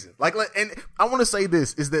were amazing. Like, and I want to say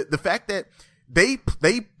this is that the fact that they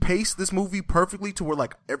paced this movie perfectly to where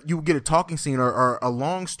like you would get a talking scene or a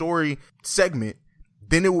long story segment,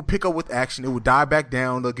 then it would pick up with action. It would die back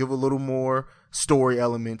down. They'll give a little more story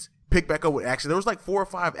elements, pick back up with action. There was like 4 or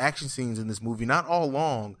 5 action scenes in this movie, not all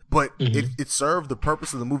long, but it served the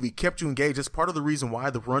purpose of the movie, kept you engaged. That's part of the reason why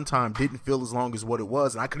the runtime didn't feel as long as what it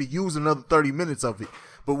was. And I could have used another 30 minutes of it.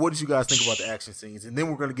 But what did you guys think about the action scenes? And then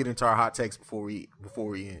we're going to get into our hot takes before we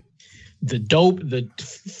end.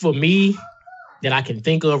 For me, that I can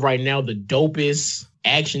think of right now, the dopest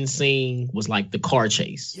action scene was like the car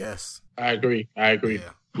chase. Yes. I agree. Yeah.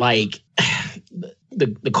 Like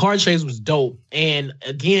the car chase was dope. And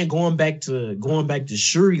again, going back to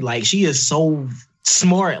Shuri, like she is so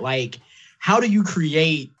smart. Like, how do you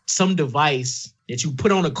create some device that you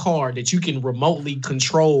put on a car that you can remotely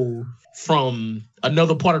control from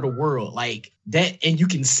another part of the world? Like that, and you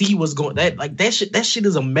can see what's going that shit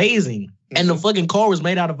is amazing. And the fucking car was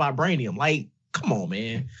made out of vibranium. Like, come on,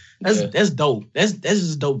 man. That's dope. That's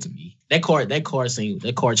just dope to me. That car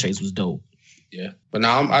chase was dope. Yeah, but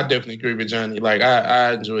now I definitely agree with Johnny. Like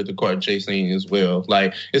I enjoyed the car chase scene as well.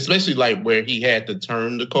 Like especially like where he had to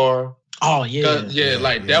turn the car. Oh yeah,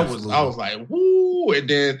 that was. I was like, woo! And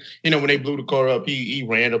then when they blew the car up, he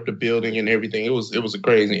ran up the building and everything. It was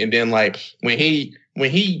crazy. And then like when he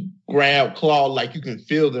grabbed Claw, like you can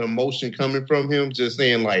feel the emotion coming from him. Just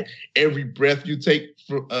saying like every breath you take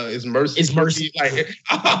is mercy. It's mercy. Like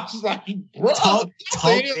I was like, bro, talk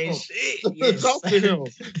that shit. Yes. Talk to him.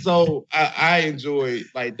 So I enjoyed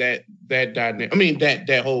like that dynamic. I mean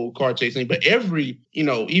that whole car chasing, but every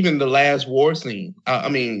even the last war scene.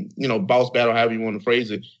 Boss battle, however you want to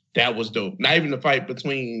phrase it. That was dope. Not even the fight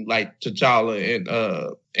between like T'Challa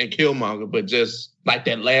and Killmonger, but just like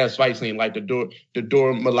that last fight scene, like the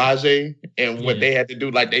Dora Milaje and what they had to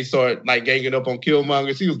do. Like they started like ganging up on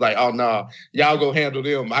Killmonger. She was like, "Oh no, y'all go handle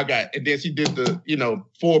them." And then she did the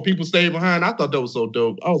 4 people stayed behind. I thought that was so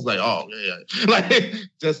dope. I was like, "Oh yeah," like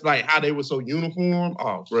just like how they were so uniform.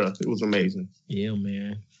 Oh, bro, it was amazing. Yeah,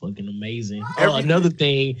 man. Fucking amazing. Another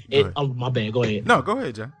thing. My bad. Go ahead. No, go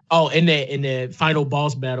ahead, John. Oh, in that final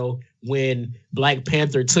boss battle when Black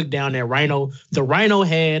Panther took down that rhino. The rhino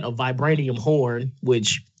had a vibranium horn,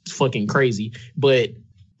 which is fucking crazy. But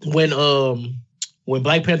when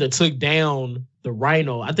Black Panther took down the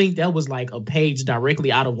rhino, I think that was like a page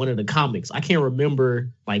directly out of one of the comics. I can't remember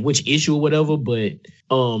like which issue or whatever, but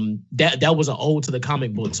that was an ode to the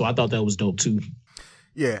comic book, so I thought that was dope too.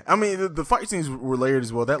 Yeah, I mean the fight scenes were layered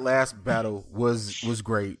as well. That last battle was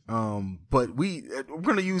great. But we're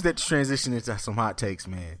gonna use that to transition into some hot takes,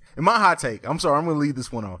 man. And my hot take, I'm sorry, I'm gonna leave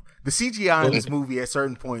this one off. The CGI in this movie at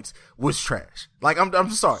certain points was trash. Like I'm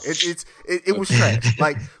sorry, it was trash.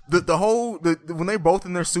 Like the whole when they're both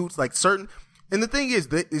in their suits, like certain. And the thing is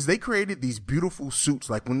they created these beautiful suits.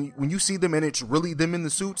 Like when you see them and it's really them in the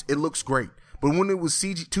suits, it looks great. But when it was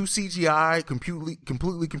two CGI,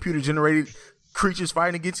 completely computer generated creatures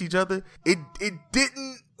fighting against each other, it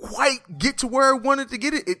didn't quite get to where I wanted to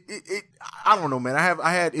get it. It I don't know, man.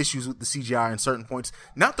 I had issues with the CGI in certain points.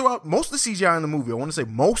 Not throughout most of the CGI in the movie. I want to say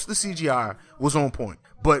most of the CGI was on point,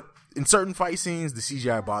 but in certain fight scenes, the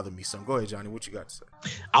CGI bothered me some. Go ahead, Johnny. What you got to say?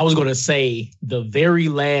 I was gonna say the very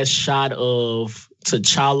last shot of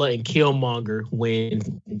T'Challa and Killmonger when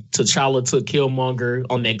T'Challa took Killmonger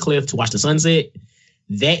on that cliff to watch the sunset.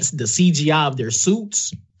 That's the CGI of their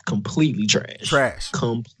suits. Completely trash.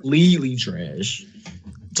 Completely trash.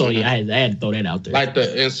 So yeah, I had to throw that out there. Like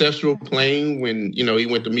the ancestral plane when, he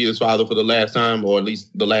went to meet his father for the last time, or at least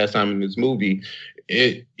the last time in this movie,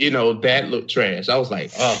 that looked trash. I was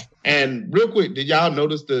like, oh. And real quick, did y'all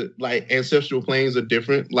notice the ancestral planes are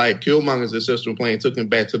different? Like Killmonger's ancestral plane took him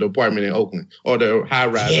back to the apartment in Oakland, or the high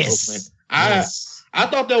rise in Oakland. I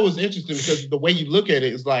thought that was interesting because the way you look at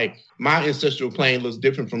it is like my ancestral plane looks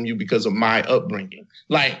different from you because of my upbringing.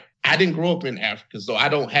 Like I didn't grow up in Africa, so I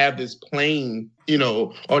don't have this plane,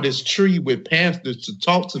 or this tree with panthers to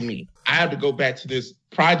talk to me. I have to go back to this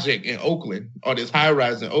project in Oakland, or this high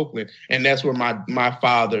rise in Oakland, and that's where my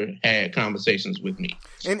father had conversations with me.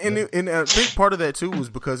 And I think part of that too was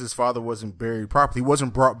because his father wasn't buried properly. He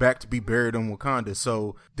wasn't brought back to be buried in Wakanda,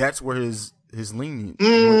 so that's where his lenient.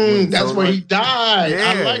 That's where he died.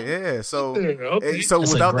 Yeah. So that's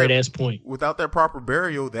without a great ass point. Without that proper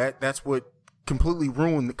burial, that's what completely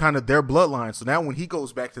ruined kind of their bloodline. So now when he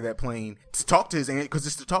goes back to that plane to talk to his because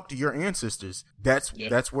it's to talk to your ancestors, that's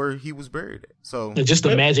where he was buried at. So just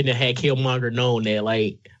imagine that had Killmonger known that,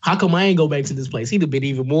 like, how come I ain't go back to this place? He'd have been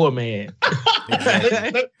even more mad.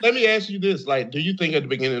 Let me ask you this: do you think at the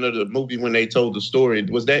beginning of the movie when they told the story,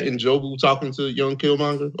 was that Njobu talking to young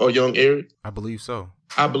Killmonger or young Eric? I believe so.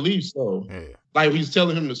 Yeah. Like he's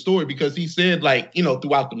telling him the story because he said,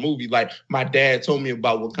 throughout the movie, my dad told me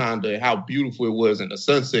about Wakanda and how beautiful it was and the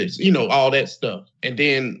sunsets, all that stuff. And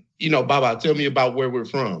then, Baba, tell me about where we're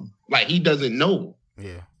from. Like he doesn't know.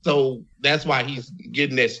 Yeah. So that's why he's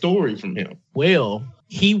getting that story from him. Well,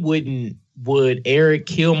 would Eric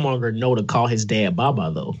Killmonger know to call his dad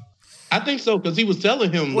Baba though? I think so, because he was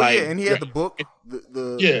telling him and he had the book,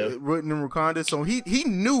 the written in Wakanda, so he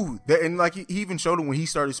knew that, and he even showed him when he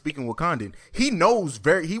started speaking Wakandan. He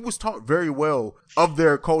was taught very well of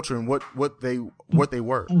their culture and what they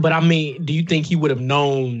were. But I mean, do you think he would have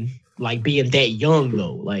known being that young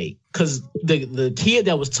though? Because the kid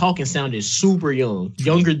that was talking sounded super young,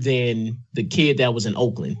 younger than the kid that was in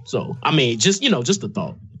Oakland. So I mean, just a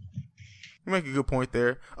thought. You make a good point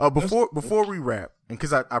there. Before we wrap, and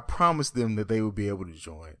because I promised them that they would be able to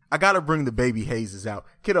join, I gotta bring the baby hazes out.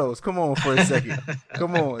 Kiddos, come on for a second.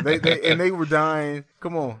 Come on. They were dying.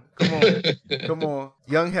 Come on.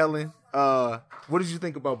 Young Helen, what did you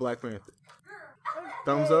think about Black Panther?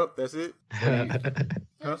 Thumbs up. That's it.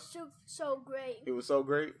 Huh? So great. It was so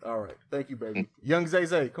great. All right, thank you, baby. Young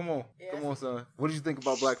Zay, come on, come on, son. What did you think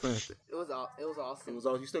about Black Panther? It was awesome. It was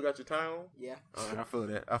awesome. You still got your tie on? Yeah. All right, I feel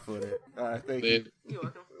that. All right, thank you. You're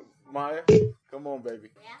welcome. Maya, come on, baby.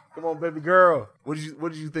 Yeah. Come on, baby girl. What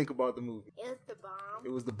did you think about the movie? It was the bomb. It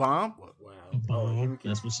was the bomb? Wow.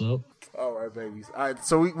 That's what's up. All right, babies. All right,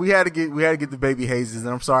 so we had to get the baby hazes, and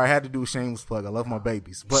I'm sorry I had to do a shameless plug. I love my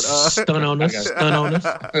babies, but stun on us.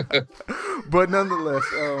 But nonetheless,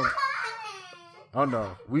 oh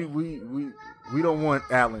no, we don't want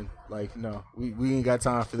Alan. No, we ain't got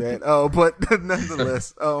time for that. But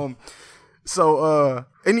nonetheless, so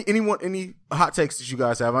any hot takes that you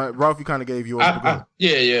guys have? Ralph, you kind of gave yours. I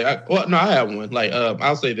have one.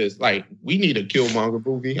 I'll say this: we need a Killmonger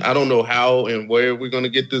movie. I don't know how and where we're gonna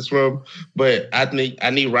get this from, but I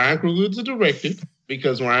need Ryan Coogler to direct it.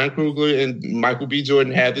 Because Ryan Coogler and Michael B.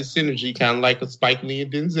 Jordan have this synergy, kind of like a Spike Lee and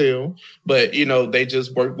Denzel. But, they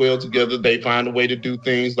just work well together. They find a way to do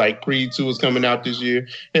things like Creed 2 is coming out this year.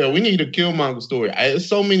 Hell, we need a Killmonger story. There's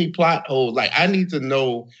so many plot holes. I need to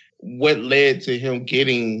know what led to him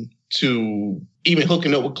getting to even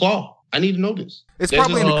hooking up with Claw. I need to know this. It's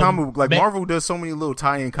probably in the comic book. Like Marvel does so many little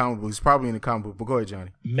tie-in comic books. It's probably in the comic book. But go ahead,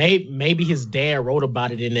 Johnny. Maybe his dad wrote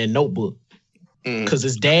about it in that notebook. Because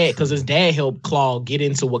his dad helped Claw get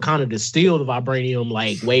into Wakanda to steal the vibranium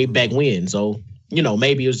like way back when. So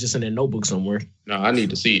maybe it was just in that notebook somewhere. No, I need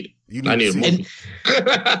to see it. I need a movie.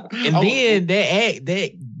 And then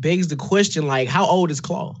that begs the question, like, how old is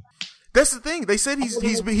Claw? That's the thing. They said he's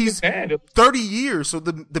 30 years, so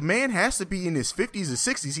the man has to be in his 50s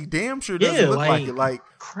or 60s. He damn sure doesn't look like it. Like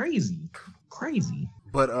crazy.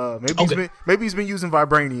 But maybe he's been using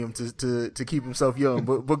vibranium to keep himself young.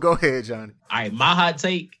 But go ahead, Johnny. All right, my hot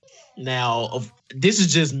take. Now, this is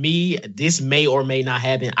just me. This may or may not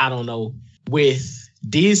happen. I don't know. With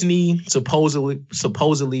Disney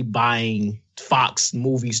supposedly buying Fox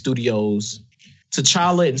movie studios,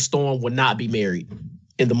 T'Challa and Storm will not be married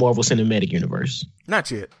in the Marvel Cinematic Universe.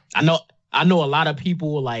 Not yet. I know a lot of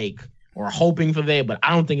people are hoping for that, but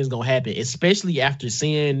I don't think it's gonna happen. Especially after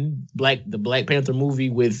seeing the Black Panther movie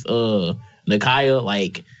with Nakia.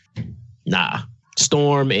 Like, nah,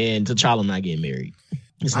 Storm and T'Challa not getting married.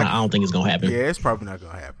 I don't think it's gonna happen. Yeah, it's probably not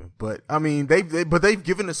gonna happen. But I mean, they've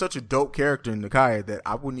given us such a dope character in Nakia that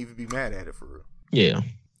I wouldn't even be mad at it for real. Yeah.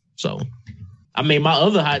 So, I mean, my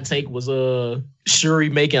other hot take was Shuri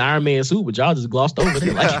making Iron Man suit, but y'all just glossed over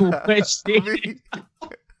that like you were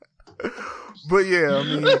But yeah, I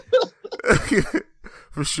mean,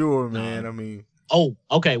 for sure, man. I mean,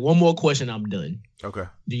 okay. One more question, I'm done. Okay.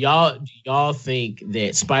 Do y'all think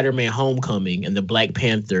that Spider-Man: Homecoming and the Black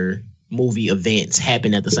Panther movie events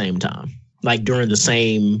happen at the same time, like during the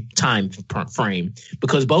same time frame?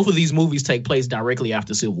 Because both of these movies take place directly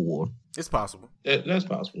after Civil War. It's possible. That's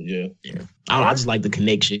possible. Yeah. I just like the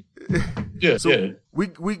connection. Yeah. So yeah.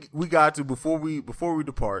 We got to before we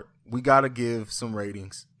depart. We got to give some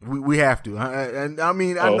ratings. We have to. And I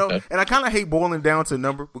mean, I know, okay. And I kind of hate boiling down to a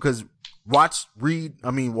number because watch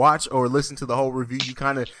or listen to the whole review. You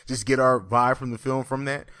kind of just get our vibe from the film from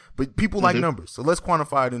that. But people like numbers, so let's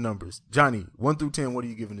quantify the numbers. Johnny, 1 through 10, what are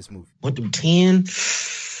you giving this movie? 1 through 10.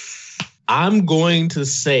 I'm going to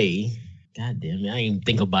say, God damn it, I didn't even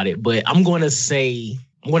think about it, but I'm going to say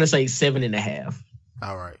 7.5.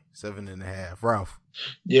 All right, 7.5. Ralph.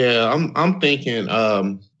 Yeah, I'm thinking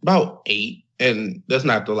about 8, and that's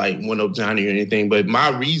not to like one up Johnny or anything, but my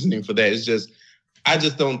reasoning for that is just I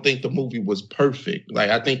just don't think the movie was perfect. Like,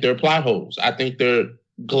 I think there are plot holes. I think there are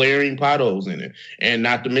glaring plot holes in it, and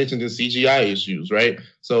not to mention the CGI issues, right?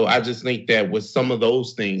 So I just think that with some of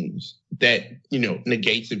those things that,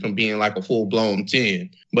 negates it from being like a full-blown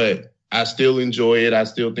 10. But I still enjoy it. I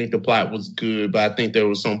still think the plot was good, but I think there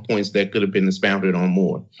were some points that could have been expounded on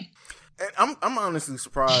more. And I'm honestly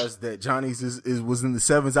surprised that Johnny's was in the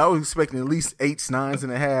 7s. I was expecting at least 8s,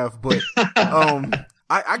 9.5, but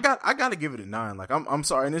I got to give it a 9. Like, I'm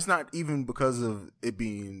sorry, and it's not even because of it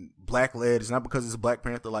being black led. It's not because it's Black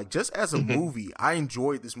Panther. Like, just as a movie, I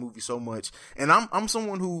enjoyed this movie so much, and I'm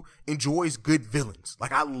someone who enjoys good villains.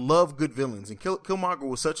 Like, I love good villains, and Killmonger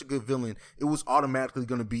was such a good villain. It was automatically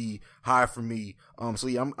going to be high for me. So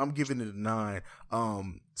yeah, I'm giving it a 9.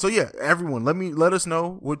 So yeah, everyone, let us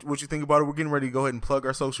know what you think about it. We're getting ready to go ahead and plug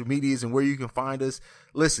our social medias and where you can find us.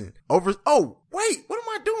 Listen, what am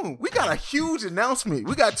I doing? We got a huge announcement.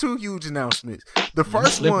 We got 2 huge announcements. The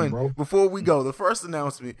first one, before we go, the first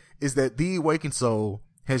announcement is that The Awakened Soul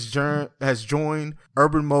has joined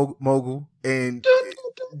Urban Mogul, and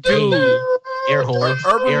dude, air horn.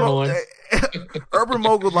 Urban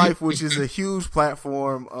Mogul Life, which is a huge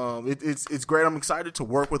platform. It's great. I'm excited to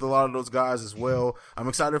work with a lot of those guys as well. I'm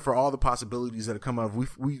excited for all the possibilities that have come out. We're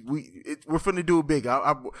finna do it big.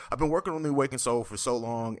 I've been working on The Awakened Soul for so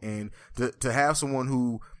long, and to have someone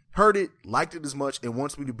who heard it, liked it as much, and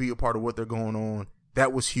wants me to be a part of what they're going on,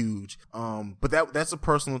 that was huge. But that's a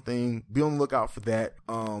personal thing. Be on the lookout for that.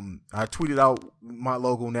 I tweeted out my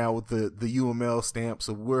logo now with the UML stamp,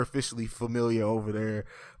 so we're officially familiar over there.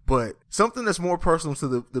 But something that's more personal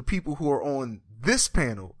to the people who are on this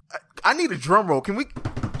panel. I need a drum roll. Can we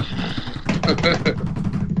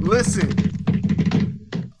listen?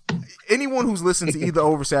 Anyone who's listened to either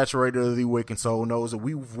Oversaturated or The Awakened Soul knows that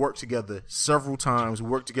we've worked together several times. We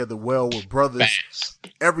work together well with brothers.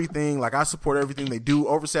 Everything, like, I support everything they do.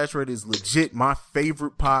 Oversaturated is legit my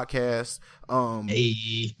favorite podcast.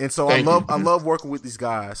 And so I love working with these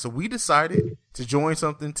guys. So we decided to join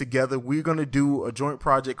something together. We're going to do a joint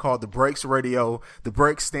project called The Breaks Radio. The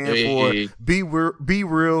Breaks stand for Be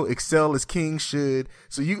Real, Excel as King Should.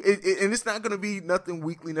 So and it's not going to be nothing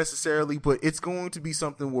weekly necessarily, but it's going to be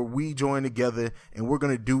something where we join together and we're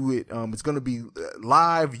going to do it. It's going to be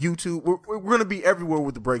live, YouTube. We're going to be everywhere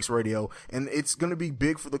with The Breaks Radio, and it's going to be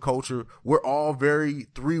big for the culture. We're all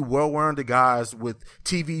three well-rounded guys with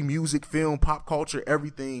TV, music, film, pop culture,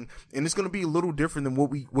 everything. And it's going to be a little different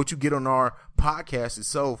than what you get on our podcast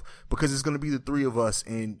itself, because it's going to be the three of us,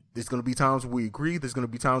 and there's going to be times where we agree, there's going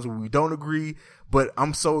to be times where we don't agree, but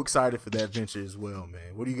I'm so excited for that venture as well,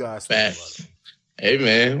 man. What do you guys think about it? Hey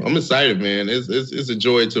man, I'm excited, man. It's a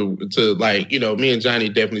joy to like, me and Johnny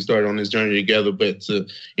definitely started on this journey together, but to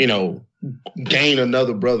gain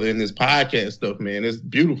another brother in this podcast stuff, man, it's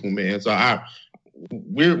beautiful, man. So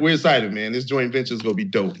we're excited, man. This joint venture is gonna be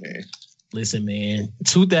dope, man. Listen, man,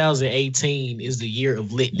 2018 is the year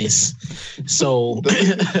of litness. So,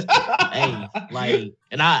 hey, like,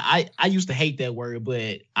 and I used to hate that word,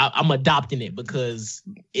 but I'm adopting it because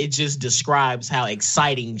it just describes how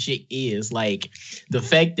exciting shit is. Like, the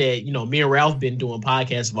fact that, me and Ralph been doing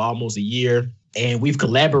podcasts for almost a year, and we've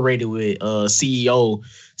collaborated with CEO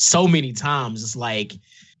so many times. It's like,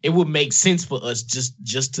 it would make sense for us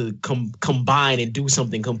just to combine and do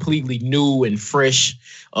something completely new and fresh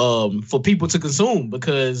for people to consume,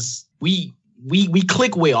 because we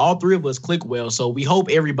click well. All three of us click well. So we hope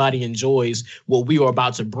everybody enjoys what we are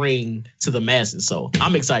about to bring to the masses. So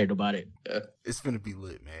I'm excited about it. It's going to be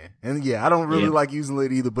lit, man. And yeah, I don't really like using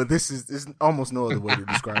lit either, but there's almost no other way to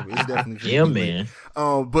describe it. It's definitely gonna be man.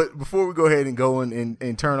 Lit. But before we go ahead and go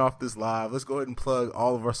and turn off this live, let's go ahead and plug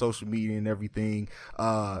all of our social media and everything.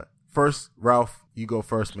 First, Ralph, you go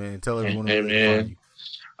first, man. Tell everyone where to find you.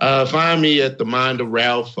 Find me at The Mind of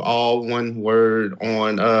Ralph, all one word,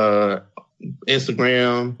 on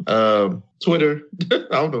Instagram, Twitter. I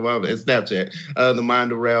don't know why, it's Snapchat. The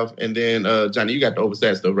Mind of Ralph, and then Johnny, you got the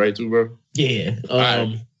Oversat stuff, right, too, bro? Yeah.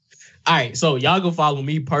 All right. So y'all go follow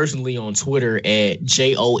me personally on Twitter at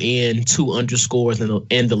JON2_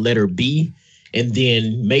 and the letter B, and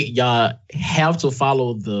then y'all have to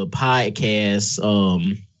follow the podcast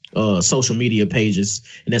social media pages,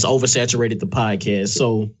 and that's Oversaturated the Podcast.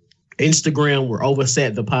 So Instagram, we're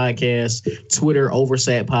Oversat the Podcast, Twitter,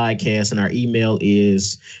 Oversat Podcast, and our email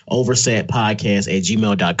is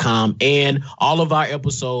oversatpodcast@gmail.com. And all of our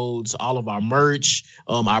episodes, all of our merch,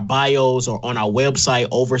 our bios are on our website,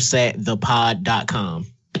 oversatthepod.com.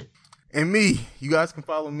 And me, you guys can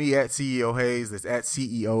follow me at CEO Hayes. That's at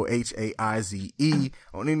CEOHAIZE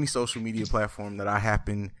on any social media platform that I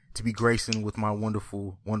happen to be gracing with my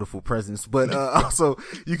wonderful, wonderful presence. But also,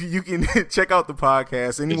 you can check out the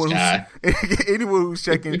podcast. Anyone who's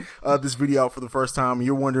checking this video out for the first time, and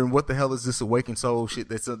you're wondering what the hell is this Awakened Soul shit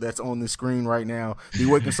that's on the screen right now. The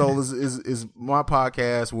Awakened Soul is my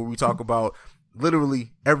podcast where we talk about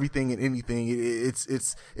literally everything and anything.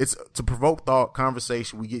 It's to provoke thought,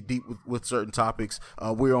 conversation. We get deep with certain topics.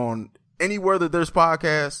 We're on anywhere that there's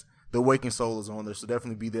podcasts. The Awakened Soul is on there, so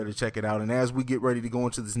definitely be there to check it out. And as we get ready to go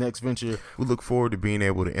into this next venture, we look forward to being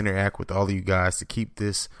able to interact with all of you guys to keep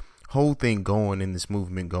this whole thing going and this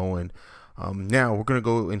movement going. Now we're gonna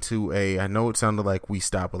go into I know it sounded like we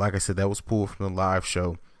stopped, but like I said, that was pulled from the live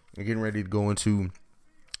show. We're getting ready to go into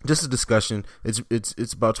just a discussion.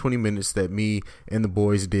 It's about 20 minutes that me and the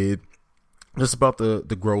boys did, just about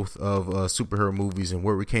the growth of superhero movies and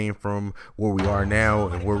where we came from, where we are now,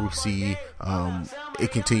 and where we see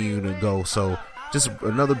it continuing to go. So just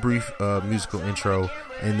another brief musical intro,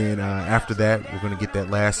 and then after that we're going to get that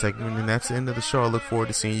last segment, and that's the end of the show. I look forward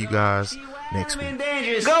to seeing you guys next week.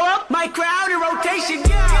 Go up, my crowd in rotation.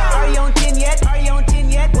 Are you on 10 yet? Are you on 10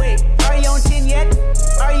 yet? Wait, are you on 10 yet?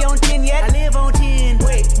 Are you on 10 yet? I live on 10.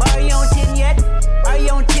 Wait, are you on 10 yet? Are you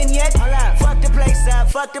on 10 yet? Hold up. Fuck the place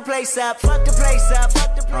up, fuck the place up, fuck the place up,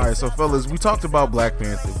 fuck the place up. All right, so fellas, we talked about Black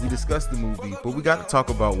Panther. We discussed the movie, but we got to talk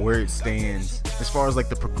about where it stands as far as like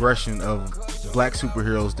the progression of black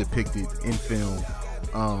superheroes depicted in film.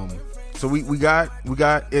 So we got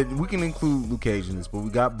it. We can include Luke Cage in this, but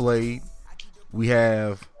we got Blade. We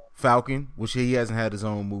have Falcon, which he hasn't had his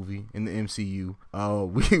own movie in the MCU.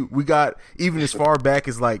 We got even as far back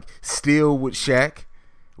as like Steel with Shaq.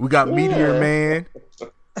 We got Meteor Man.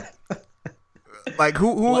 Like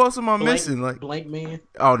who else am I missing? Like Blank Man.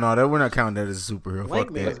 Oh no, we're not counting that as a superhero.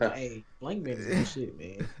 Blank Fuck that. Hey, Blank Man is good shit,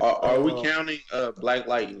 man. Are we counting Black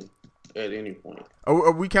Lightning at any point?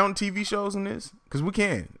 Are we counting TV shows in this? Because we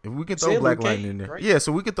can. If we can throw Black Lightning in there, right? Yeah.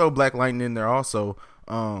 So we could throw Black Lightning in there also.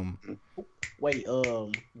 Wait,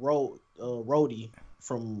 Rhodey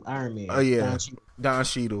from Iron Man. Oh yeah, Don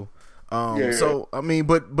Cheadle. Yeah. So I mean,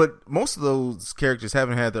 but most of those characters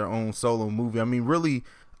haven't had their own solo movie. I mean, really,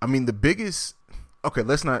 I mean the biggest. Okay,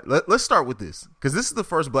 let's start with this because this is the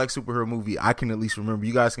first black superhero movie I can at least remember.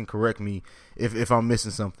 You guys can correct me if I'm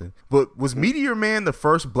missing something. But was Meteor Man the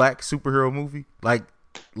first black superhero movie, like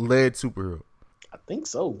led superhero? I think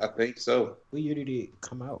so. What year did it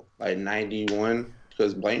come out? Like 91,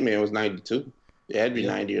 because Blank Man was 92. It had to be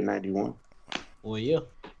 90 or 91. Well, yeah.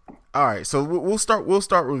 All right, so we'll start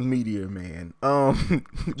with Meteor Man,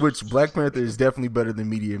 which Black Panther is definitely better than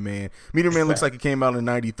Meteor Man. Meteor Man looks like it came out in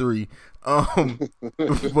 '93,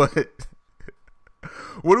 but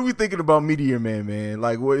what are we thinking about Meteor Man, man?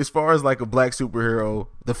 Like, as far as like a black superhero,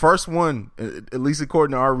 the first one, at least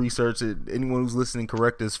according to our research, anyone who's listening,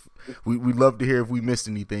 correct us. We'd love to hear if we missed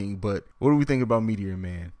anything, but what do we think about Meteor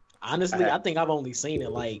Man? Honestly, I think I've only seen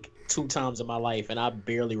it like 2 times in my life, and I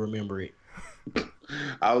barely remember it.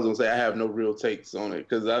 I was gonna say I have no real takes on it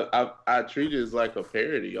because I treat it as like a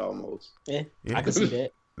parody almost. Yeah. I can see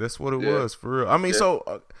that. That's what it was for real. I mean,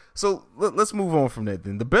 so let's move on from that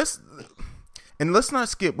then. The best, and let's not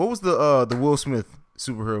skip. What was the Will Smith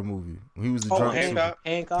superhero movie? He was the drunk.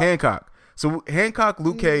 Hancock. So Hancock,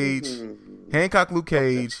 Luke Cage,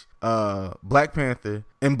 Black Panther,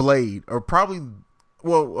 and Blade are probably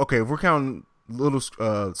okay. If we're counting little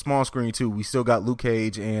small screen too, we still got Luke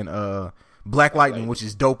Cage and Black Lightning, which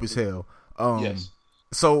is dope as hell. Yes.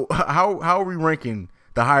 So how are we ranking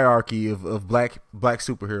the hierarchy of black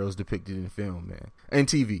superheroes depicted in film, man, and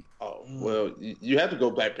TV? Oh well, you have to go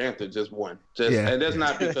Black Panther, just one, and that's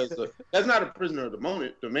not because that's not a prisoner of the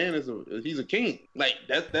moment. The man he's a king. Like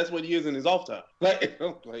that's what he is in his off time. Like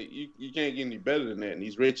you can't get any better than that. And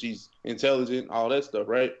he's rich, he's intelligent, all that stuff,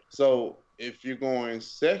 right? So if you're going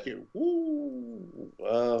second,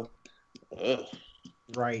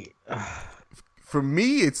 Right. For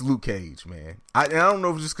me, it's Luke Cage, man. I don't know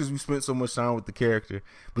if it's just because we spent so much time with the character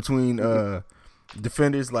between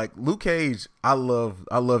Defenders. Like Luke Cage, I loved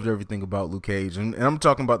everything about Luke Cage, and I'm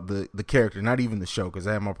talking about the character, not even the show, because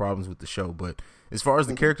I have my problems with the show. But as far as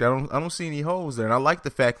the character, I don't see any holes there, and I like the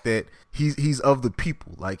fact that he's of the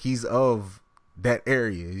people, like he's of that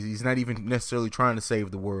area. He's not even necessarily trying to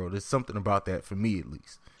save the world. There's something about that for me, at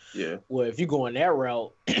least. Yeah. Well, if you're going that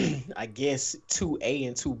route, I guess 2A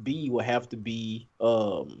and 2B will have to be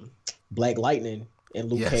Black Lightning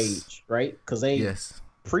and Luke Cage, right? Because they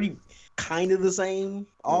pretty kind of the same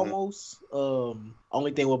almost.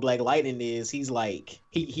 Only thing with Black Lightning is he's like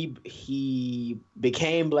he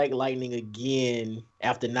became Black Lightning again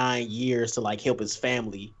after 9 years to like help his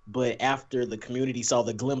family, but after the community saw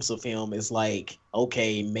the glimpse of him, it's like,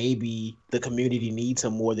 okay, maybe the community needs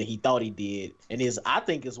him more than he thought he did. And I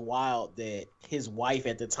think it's wild that his wife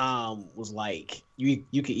at the time was like, you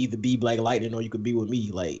could either be Black Lightning or you could be with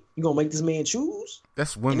me. Like, you gonna make this man choose?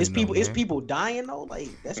 That's women. And it's though, people dying though. Like,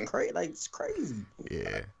 that's crazy. Like, it's crazy.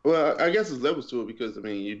 Yeah. Well, I guess there's levels to it because I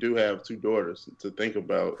mean you do have 2 daughters to think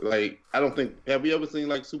about. Like, I don't think, have you ever seen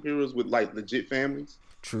like superheroes with like legit families?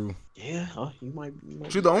 True. Yeah, you might.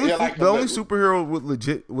 True. The only superhero with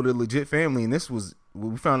a legit family, and this was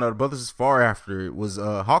we found out about this far after it was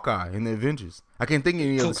Hawkeye in the Avengers. I can't think of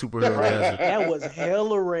any other superhero. That was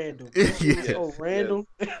hella random. Yeah. So random.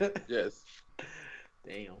 Yes.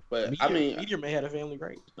 Damn. But I mean, Meteor Man had a family,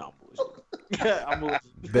 right? No, I'm bullshit.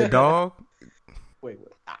 The dog. Wait.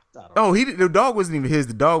 The dog wasn't even his.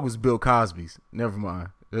 The dog was Bill Cosby's. Never mind.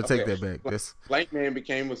 I'll take that back. Black Man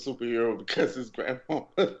became a superhero because his grandma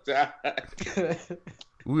died.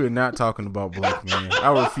 We are not talking about Black Man.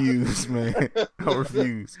 I refuse, man. I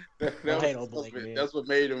refuse. That's what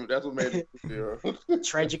made him a superhero.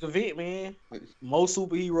 Tragic event, man. Most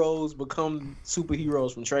superheroes become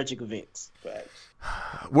superheroes from tragic events. Facts.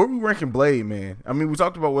 Where we ranking Blade, man? I mean, we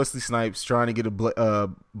talked about Wesley Snipes trying to get a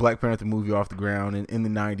Black Panther movie off the ground in the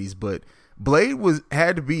 90s, but Blade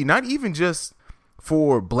had to be not even just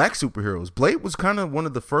for black superheroes. Blade was kind of one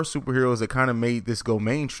of the first superheroes that kind of made this go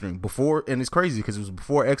mainstream before, and it's crazy because it was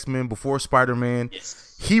before X-Men, before Spider-Man.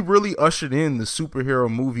 Yes. He really ushered in the superhero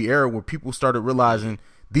movie era where people started realizing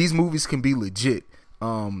these movies can be legit.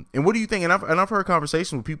 And what do you think? And I've heard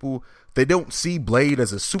conversations with people, they don't see Blade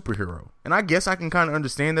as a superhero. And I guess I can kind of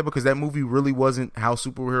understand that because that movie really wasn't how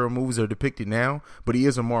superhero movies are depicted now, but he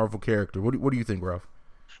is a Marvel character. What do you think, Ralph?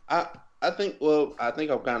 I think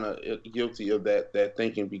I'm kind of guilty of that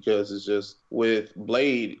thinking because it's just with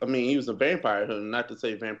Blade. I mean, he was a vampire hunter. Not to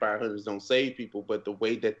say vampire hunters don't save people, but the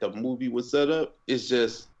way that the movie was set up is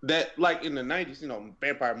just that. Like in the 90s,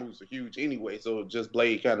 vampire movies are huge anyway, so just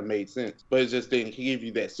Blade kind of made sense. But it just didn't give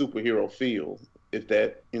you that superhero feel. If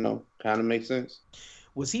that kind of makes sense.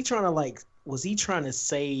 Was he trying to like was he trying to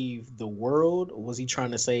save the world, or was he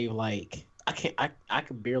trying to save like I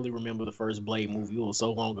can barely remember the first Blade movie. It was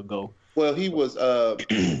so long ago. Well, he was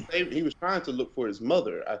he was trying to look for his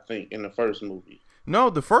mother, I think, in the first movie. No,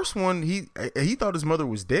 the first one he thought his mother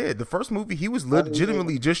was dead. The first movie he was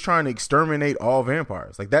legitimately just trying to exterminate all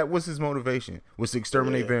vampires. Like that was his motivation, was to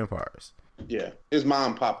exterminate vampires. Yeah, his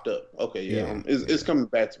mom popped up. Okay, it's coming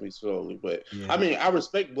back to me slowly, but I mean, I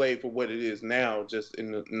respect Blade for what it is now, just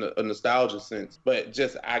in a nostalgia sense. But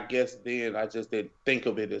just I guess then I just didn't think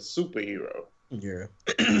of it as superhero. Yeah.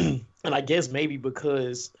 And I guess maybe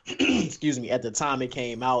because, excuse me, at the time it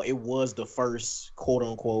came out, it was the first quote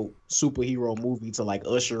unquote superhero movie to like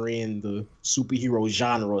usher in the superhero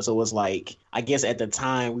genre. So it's like, I guess at the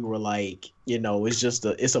time we were like, you know,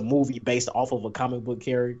 it's a movie based off of a comic book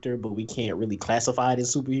character, but we can't really classify it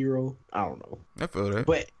as superhero. I don't know. I feel that.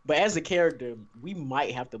 But as a character, we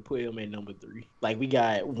might have to put him at number 3. Like we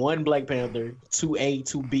got 1 Black Panther, 2A,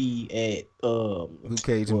 2B at Luke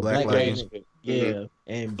Cage and Black Lightning. Yeah,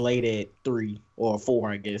 and Blade at 3 or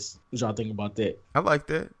 4, I guess. What y'all think about that? I like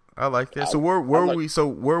that. So where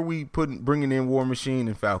are we bringing in War Machine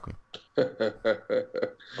and Falcon?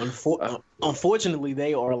 Unfortunately,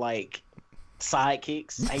 they are like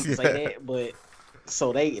sidekicks. I hate to say that, but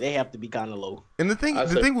so they have to be kind of low. And the thing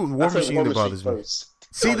with War Machine that bothers me.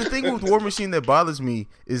 See, the thing with War Machine that bothers me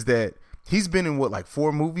is that he's been in like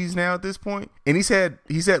 4 movies now at this point, and he's had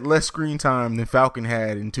less screen time than Falcon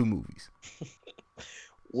had in 2 movies.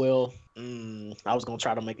 Well, I was gonna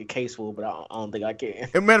try to make a case for it, but I don't think I can.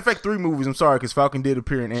 As a matter of fact, 3 movies. I'm sorry, because Falcon did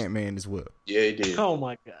appear in Ant-Man as well. Yeah, he did. Oh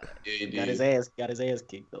my god, yeah, he did. Got his ass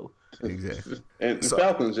kicked though. Exactly. And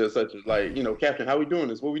Falcon's just such a like, you know, Captain, how we doing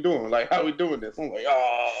this? What we doing? Like, how we doing this? I'm like,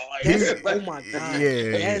 oh my god,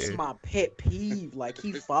 that's my pet peeve. Like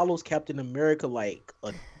he follows Captain America like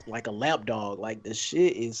a lapdog. Like the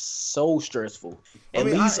shit is so stressful. I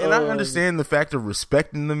understand the fact of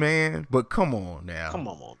respecting the man, but come on now. Come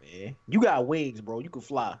on, man. You got wings, bro. You can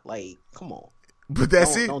fly. Like, come on. But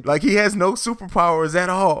that's it. Like he has no superpowers at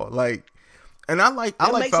all. Like, and I like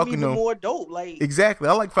Falcon though. More dope. Like exactly,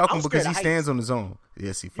 I like Falcon because he stands on his own.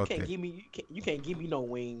 Yeah, see, fuck that. You can't give me no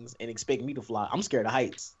wings and expect me to fly. I'm scared of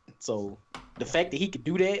heights. So the fact that he could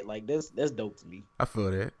do that, like that's dope to me. I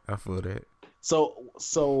feel that.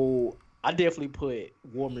 So I definitely put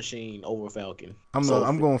War Machine over Falcon. I'm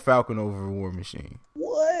going Falcon over War Machine.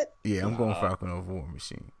 What? Yeah, I'm going Falcon over War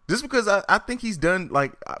Machine. Just because I think he's done,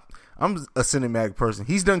 like, I'm a cinematic person.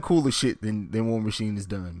 He's done cooler shit than War Machine has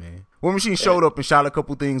done, man. War Machine showed up and shot a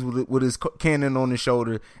couple things with his cannon on his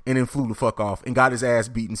shoulder and then flew the fuck off and got his ass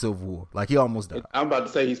beat in Civil War. Like, he almost died. I'm about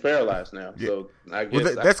to say he's paralyzed now, so I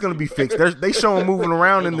guess that's going to be fixed. They show him moving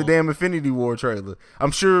around in the damn Infinity War trailer.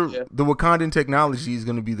 I'm sure the Wakandan technology is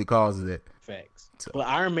going to be the cause of that. Facts. But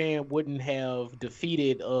Iron Man wouldn't have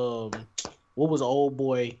defeated what was the old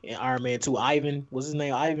boy in Iron Man 2? Ivan? Was his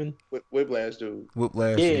name Ivan? Whiplash dude.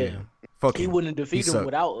 Whiplash, yeah. Fuck he him. Wouldn't have defeated him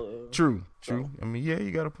without... True. I mean, yeah,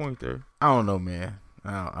 you got a point there. I don't know, man.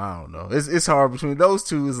 I don't know. It's hard between those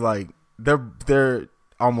two. Is like, they're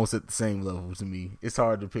almost at the same level to me. It's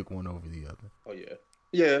hard to pick one over the other. Oh,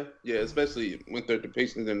 yeah. Yeah, especially with their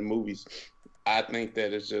depictions in the movies. I think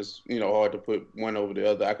that it's just, hard to put one over the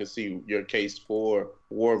other. I could see your case for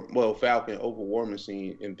Falcon over War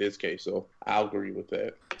Machine in this case, so I'll agree with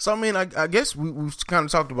that. So, I mean, I guess we've kind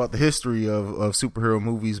of talked about the history of superhero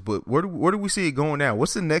movies, but where do we see it going now?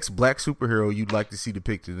 What's the next black superhero you'd like to see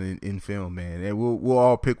depicted in film, man? And we'll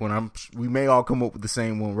all pick one. We may all come up with the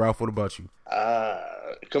same one. Ralph, what about you?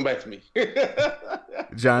 Come back to me.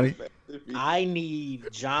 Johnny? I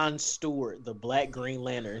need Jon Stewart, the Black Green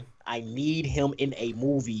Lantern. I need him in a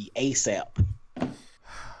movie ASAP.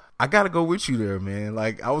 I gotta go with you there, man.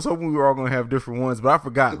 Like, I was hoping we were all gonna have different ones, but I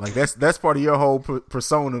forgot. Like, that's part of your whole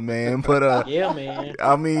persona, man. But yeah, man.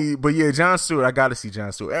 I mean, but yeah, Jon Stewart. I gotta see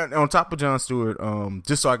Jon Stewart. And on top of Jon Stewart,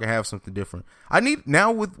 just so I can have something different. I need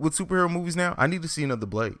now with superhero movies now. I need to see another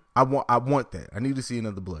Blade. I want that. I need to see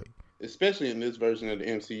another Blade. Especially in this version of the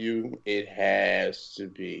MCU, it has to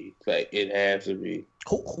be.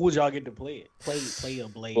 Who would y'all get to play it? Play a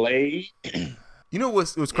Blade. Blade. You know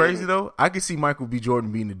what's crazy though? I could see Michael B.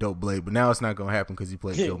 Jordan being the dope Blade, but now it's not gonna happen because he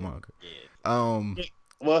played Killmonger.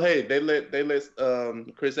 Well, hey, they let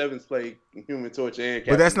Chris Evans play Human Torch and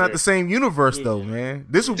Captain but that's not America. the same universe though, man.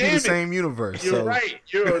 This would be the same universe. You're right.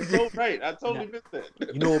 You're so right. I totally missed that.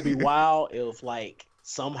 You know, it'd be wild if like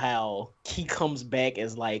somehow he comes back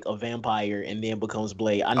as like a vampire and then becomes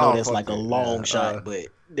Blade. I know that's like a long shot, but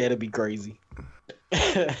that'd be crazy.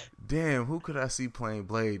 Damn, who could I see playing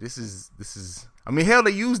Blade? This is. I mean, hell,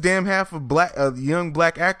 they used damn half of young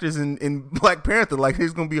black actors in Black Panther. Like,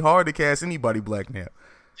 it's gonna be hard to cast anybody black now.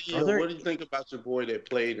 Yeah, what do you think about your boy that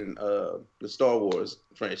played in the Star Wars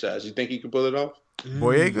franchise? You think he could pull it off?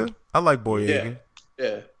 Boyega? I like Boyega.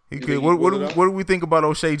 Yeah. He could. What do we think about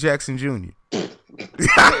O'Shea Jackson Jr.?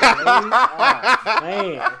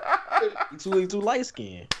 Man, he too light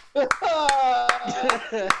skinned. Well,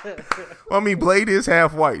 I mean, Blade is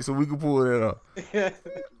half white, so we can pull that off.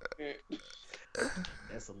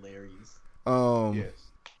 That's hilarious. Yes.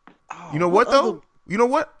 You know what though? You know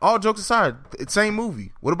what? All jokes aside, it's same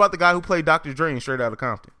movie. What about the guy who played Dr. Dre in Straight Outta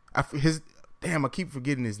Compton? I keep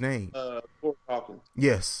forgetting his name. Corey Hawkins.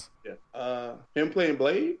 Yes. Yeah. Him playing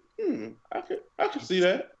Blade? I can see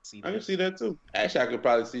that. I can see that too. Actually, I could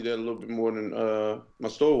probably see that a little bit more than my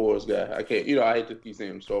Star Wars guy. I can't. I hate to keep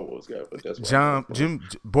saying him Star Wars guy, but that's Jim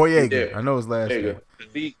Boyega. Yeah. I know his last name.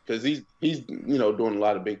 Because he's doing a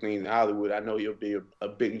lot of big things in Hollywood. I know he'll be a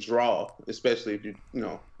big draw, especially if you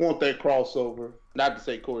want that crossover. Not to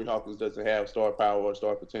say Corey Hawkins doesn't have star power or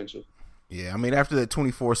star potential. Yeah, I mean, after that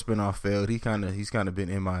 24 spinoff failed, he's kind of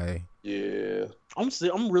been MIA. Yeah,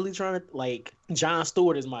 I'm really trying to, like, Jon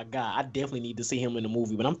Stewart is my guy. I definitely need to see him in the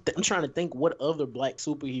movie, but I'm trying to think, what other black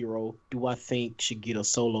superhero do I think should get a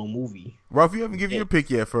solo movie? Ralph, you haven't given your pick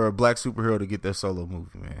yet for a black superhero to get their solo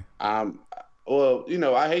movie, man. Well,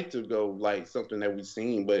 I hate to go like something that we've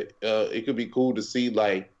seen, but it could be cool to see,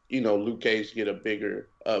 like, Luke Cage get a bigger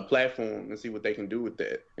platform and see what they can do with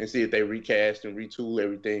that, and see if they recast and retool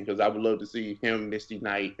everything. Because I would love to see him, Misty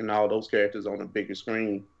Knight, and all those characters on a bigger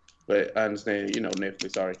screen. But I understand,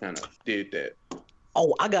 Netflix already kind of did that.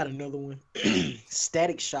 Oh, I got another one.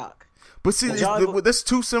 Static Shock. But see, that's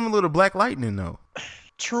too similar to Black Lightning, though.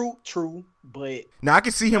 True, but now I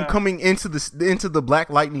can see him coming into the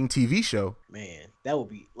Black Lightning TV show. Man, that would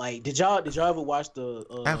be like. Did y'all ever watch the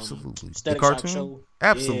absolutely Static the cartoon Shock show?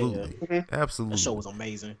 Absolutely, yeah. Absolutely. That show was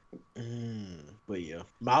amazing. But yeah,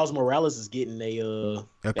 Miles Morales is getting a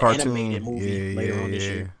cartoon animated movie later on this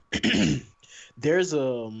year. There's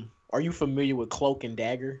Are you familiar with Cloak and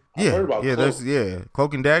Dagger? Yeah,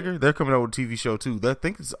 Cloak and Dagger. They're coming out with a TV show too. I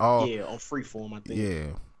think it's all on Freeform. I think.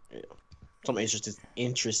 Yeah. So I'm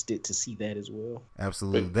interested to see that as well.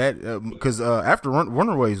 Absolutely, that because after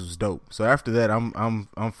Runaways was dope. So after that,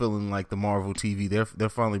 I'm feeling like the Marvel TV. They're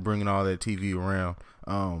finally bringing all that TV around.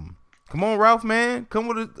 Come on, Ralph, man, come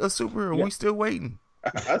with a superhero. Yeah. We still waiting.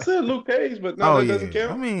 I said Luke Cage, but no, that doesn't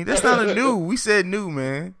count. I mean, that's not a new. We said new,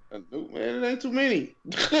 man. A new, man, it ain't too many.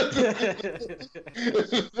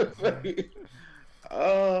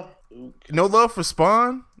 No love for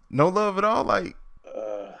Spawn. No love at all. Like.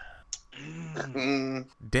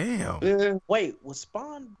 Damn. Yeah. Wait,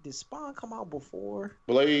 did Spawn come out before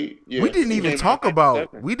Blade? Yeah. We did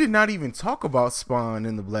not even talk about Spawn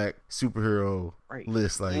in the black superhero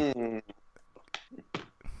list. Like,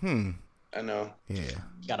 I know. Yeah.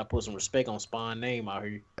 Gotta put some respect on Spawn name out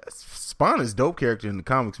here. Spawn is a dope character in the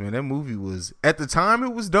comics, man. That movie was, at the time,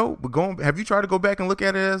 it was dope. But have you tried to go back and look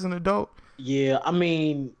at it as an adult? Yeah, I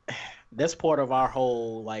mean, that's part of our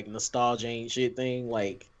whole like nostalgia ain't shit thing.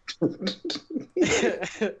 Like.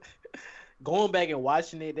 Going back and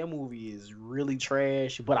watching it, that movie is really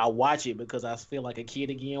trash, but I watch it because I feel like a kid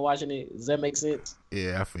again watching it. Does that make sense?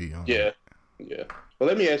 Yeah, I feel you. Yeah. Well,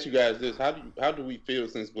 let me ask you guys this: how do we feel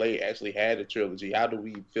since Blade actually had a trilogy? How do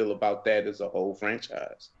we feel about that as a whole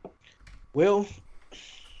franchise? Well,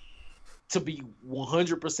 to be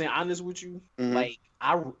 100% honest with you, like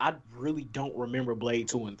I really don't remember Blade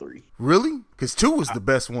 2 and 3. Really? Because 2 was the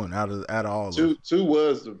best one out of all of them. 2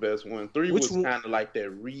 was the best one. 3 was kind of like that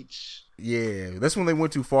reach. Yeah, that's when they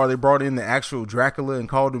went too far. They brought in the actual Dracula and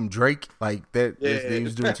called him Drake. Like that, they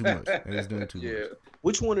was doing too much. They was doing too much.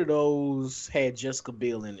 Which one of those had Jessica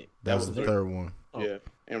Biel in it? That was the third one. Oh. Yeah,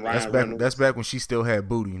 and Ryan that's back when she still had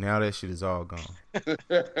booty. Now that shit is all gone.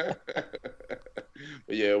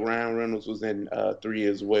 But yeah, Ryan Reynolds was in 3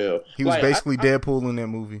 as well. He was basically Deadpool in that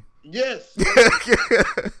movie. Yes.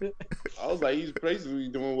 I was like, he's basically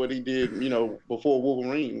doing what he did, before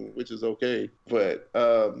Wolverine, which is okay. But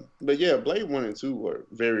yeah, Blade 1 and 2 were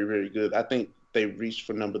very, very good. I think they reached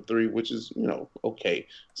for number 3, which is, okay.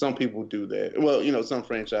 Some people do that. Well, some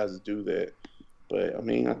franchises do that. But I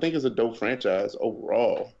mean, I think it's a dope franchise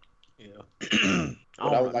overall. Yeah.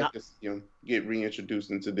 But I would like to see him get reintroduced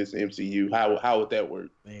into this MCU. How would that work?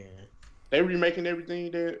 Man. They remaking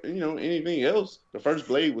everything that, anything else. The first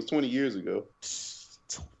Blade was 20 years ago.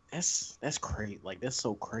 That's crazy. Like, that's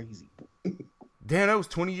so crazy. Damn, that was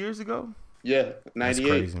 20 years ago? Yeah, 98. That's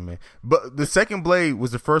crazy, man. But the second Blade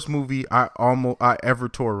was the first movie I ever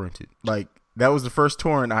torrented. Like, That was the first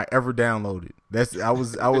torrent I ever downloaded. I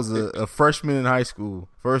was a freshman in high school.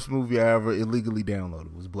 First movie I ever illegally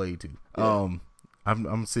downloaded was Blade 2. Yeah.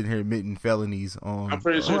 I'm sitting here admitting felonies on. I'm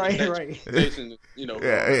pretty sure. Right. Yeah. I mean,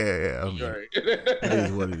 Right. It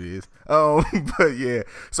is what it is. But yeah.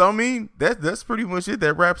 So I mean, that's pretty much it.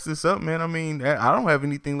 That wraps this up, man. I mean, I don't have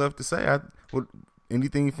anything left to say.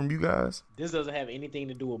 Anything from you guys? This doesn't have anything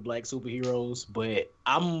to do with black superheroes, but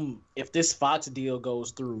if this Fox deal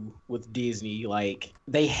goes through with Disney, like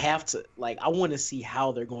they have to, like I want to see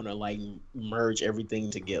how they're going to like merge everything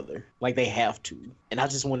together. Like they have to. And I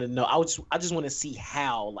just want to know, I just want to see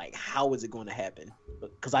how is it going to happen?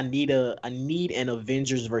 Cuz I need an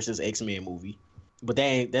Avengers versus X-Men movie. But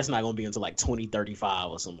that's not going to be until like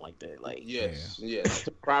 2035 or something like that. Like yes.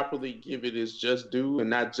 To properly give it its just due and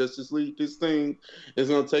not Justice League this thing, it's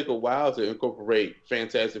going to take a while to incorporate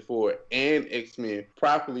Fantastic Four and X-Men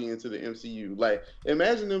properly into the MCU. Like,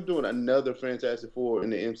 imagine them doing another Fantastic Four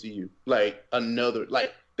in the MCU. Like,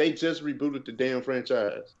 they just rebooted the damn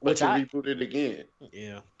franchise. But to reboot it again.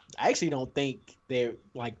 Yeah. I actually don't think their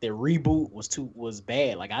reboot was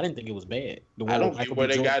bad. Like I didn't think it was bad. I don't think where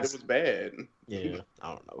they got it was bad. Yeah, I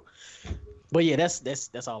don't know. But yeah,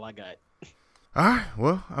 that's all I got. All right.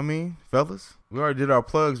 Well, I mean, fellas, we already did our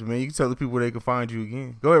plugs, man. You can tell the people where they can find you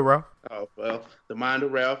again. Go ahead, Ralph. Oh well, the Mind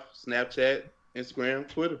of Ralph, Snapchat, Instagram,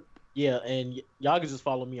 Twitter. Yeah, and y'all can just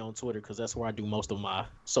follow me on Twitter because that's where I do most of my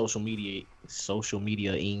social media-ing.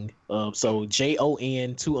 So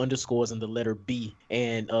JON 2 underscores and the letter B.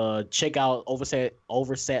 And check out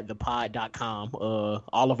oversatthepod.com.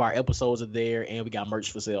 All of our episodes are there, and we got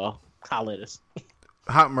merch for sale. Holla at us.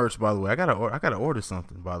 Hot merch, by the way. I gotta order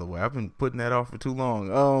something, by the way. I've been putting that off for too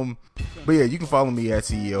long. But yeah, you can follow me at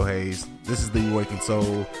CEO Hayes. This is the Awakened Soul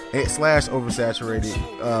 / Oversaturated.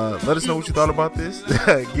 Let us know what you thought about this.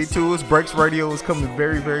 Get to us. Breaks Radio is coming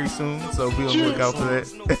very, very soon, so be on the lookout for that.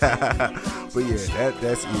 But yeah,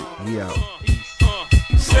 that's it. We out.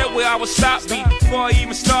 Said where I would stop me before I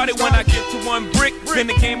even started. When I get to one brick, then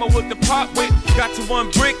the game I look to part with. Got to one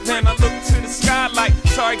brick, then I look to the sky like,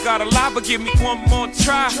 sorry, got a lie, but give me one more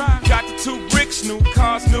try. Got the 2 bricks, new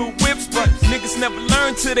cars, new whips, but niggas never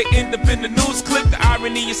learn till they end up in the news clip. The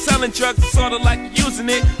irony is selling drugs is sorta like using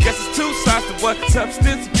it. Guess it's 2 sides to what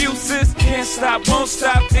substance abuse is. Can't stop, won't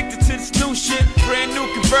stop, addicted to this new shit. Brand new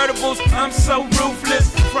convertibles, I'm so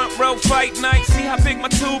ruthless. Front row fight night, see how big my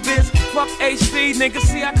tube is. Fuck HD, niggas,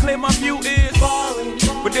 see how clear my view is.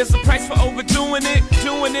 But there's a price for overdoing it.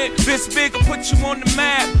 Doing it this big will put you on the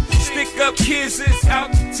map. Stick up kids is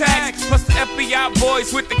out to tax. Plus the FBI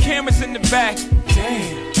boys with the cameras in the back.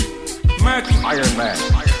 Damn. Mercury. Iron Man.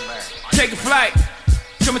 Take a flight.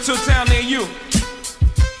 Coming to a town near you.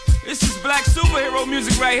 This is black superhero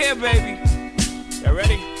music right here, baby. Y'all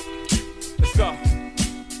ready? Let's go.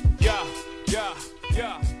 Yeah.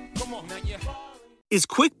 Come on, man. Yeah. Is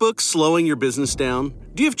QuickBooks slowing your business down?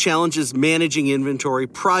 Do you have challenges managing inventory,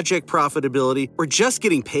 project profitability, or just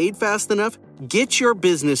getting paid fast enough? Get your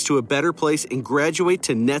business to a better place and graduate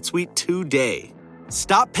to NetSuite today.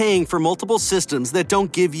 Stop paying for multiple systems that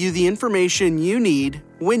don't give you the information you need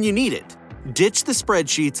when you need it. Ditch the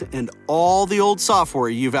spreadsheets and all the old software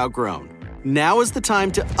you've outgrown. Now is the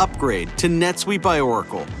time to upgrade to NetSuite by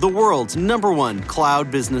Oracle, the world's #1 cloud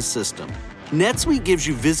business system. NetSuite gives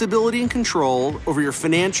you visibility and control over your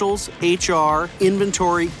financials, HR,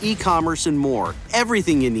 inventory, e-commerce, and more.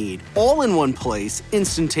 Everything you need, all in one place,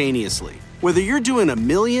 instantaneously. Whether you're doing $1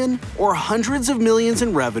 million or hundreds of millions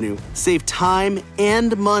in revenue, save time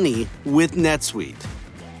and money with NetSuite.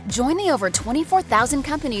 Join the over 24,000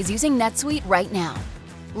 companies using NetSuite right now.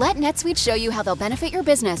 Let NetSuite show you how they'll benefit your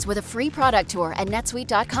business with a free product tour at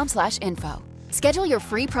netsuite.com/info. Schedule your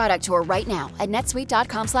free product tour right now at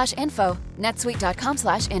netsuite.com/info,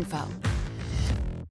 netsuite.com/info.